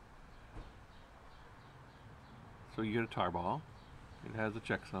 So you get a tarball. It has a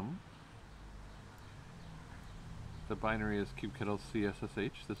checksum. The binary is kubectl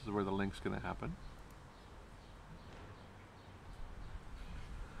CSSH. This is where the link's going to happen.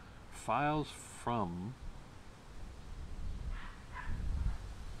 Files from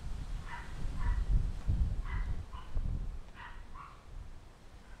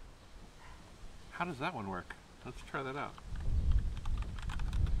how does that one work? Let's try that out.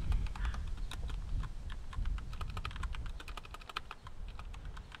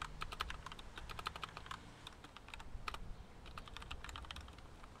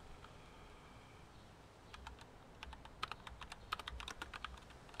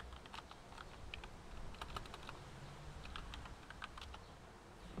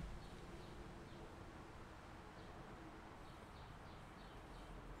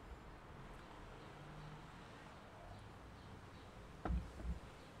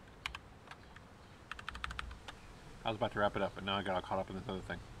 I was about to wrap it up, but now I got all caught up in this other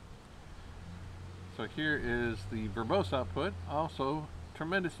thing. So here is the verbose output, also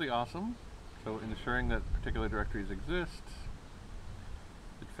tremendously awesome. So ensuring that particular directories exist.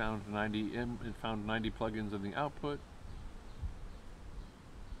 It found 90 plugins in the output.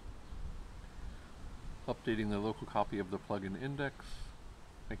 Updating the local copy of the plugin index,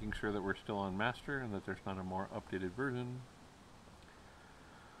 making sure that we're still on master and that there's not a more updated version.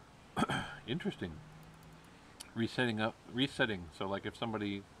 Interesting. Resetting. So like if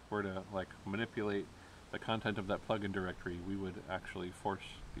somebody were to like manipulate the content of that plugin directory, we would actually force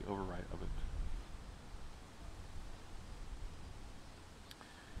the overwrite of it.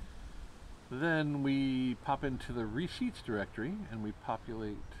 Then we pop into the receipts directory and we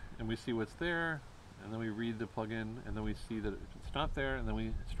populate and we see what's there, and then we read the plugin, and then we see that it's not there, and then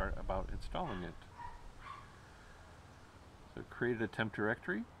we start about installing it. So it created a temp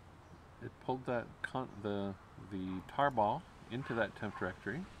directory. It pulled that the tarball into that temp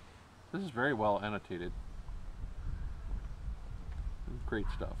directory. This is very well annotated. Great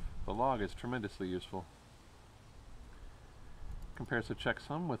stuff. The log is tremendously useful. Compares the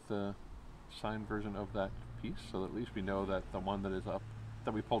checksum with the signed version of that piece, so that at least we know that the one that is up,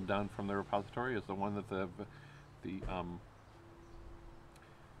 that we pulled down from the repository, is the one that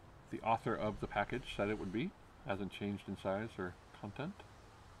the author of the package said it would be. Hasn't changed in size or content.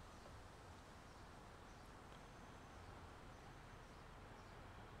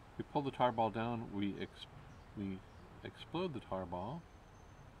 We pull the tarball down, we explode the tarball.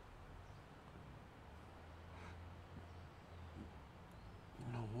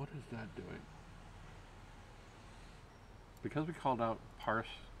 No, what is that doing? Because we called out parse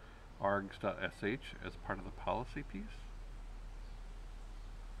args.sh as part of the policy piece,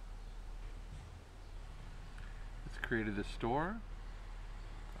 it's created a store.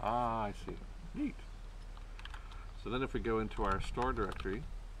 Ah, I see. Neat. So then if we go into our store directory,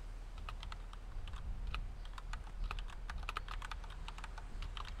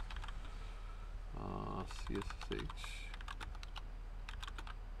 CSSH.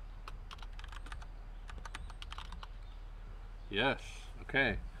 Yes,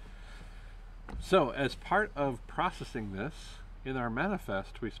 okay. So as part of processing this, in our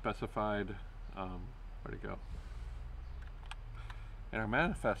manifest we specified, where'd it go? In our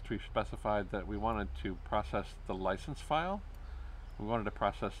manifest we specified that we wanted to process the license file, we wanted to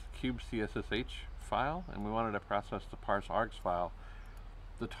process the kubectl file, and we wanted to process the parse args file.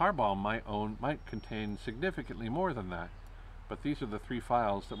 The tarball might contain significantly more than that, but these are the 3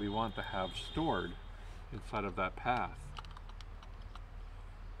 files that we want to have stored inside of that path.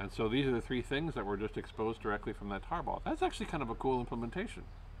 And so these are the 3 things that were just exposed directly from that tarball. That's actually kind of a cool implementation.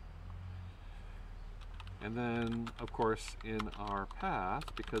 And then, of course, in our path,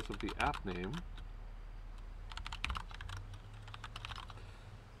 because of the app name,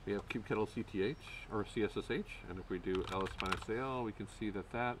 we have kubectl cth, or CSSH, and if we do ls-al, we can see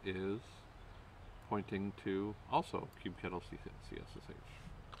that that is pointing to also kubectl CSSH.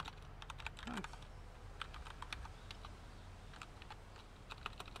 Nice.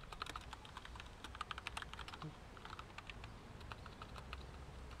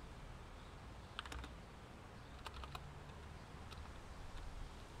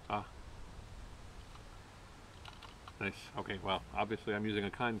 Ah. Nice. Okay, well, obviously I'm using a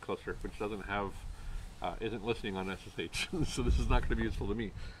kind cluster, which doesn't have, isn't listening on SSH, so this is not going to be useful to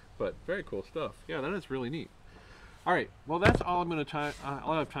me. But very cool stuff. Yeah, that is really neat. All right, well, that's all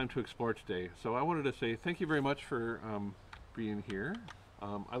I'll have time to explore today. So I wanted to say thank you very much for being here.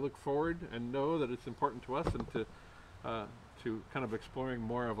 I look forward and know that it's important to us and to kind of exploring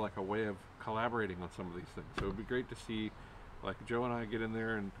more of like a way of collaborating on some of these things. So it would be great to see, like, Joe and I get in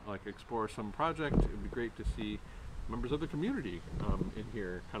there and like explore some project. It would be great to see members of the community in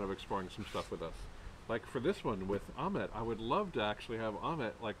here kind of exploring some stuff with us. Like for this one with Amit, I would love to actually have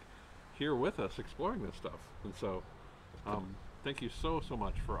Amit like here with us exploring this stuff. And so thank you so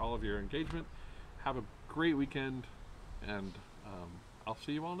much for all of your engagement. Have a great weekend, and I'll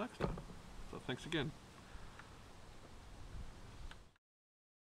see you all next time. So thanks again.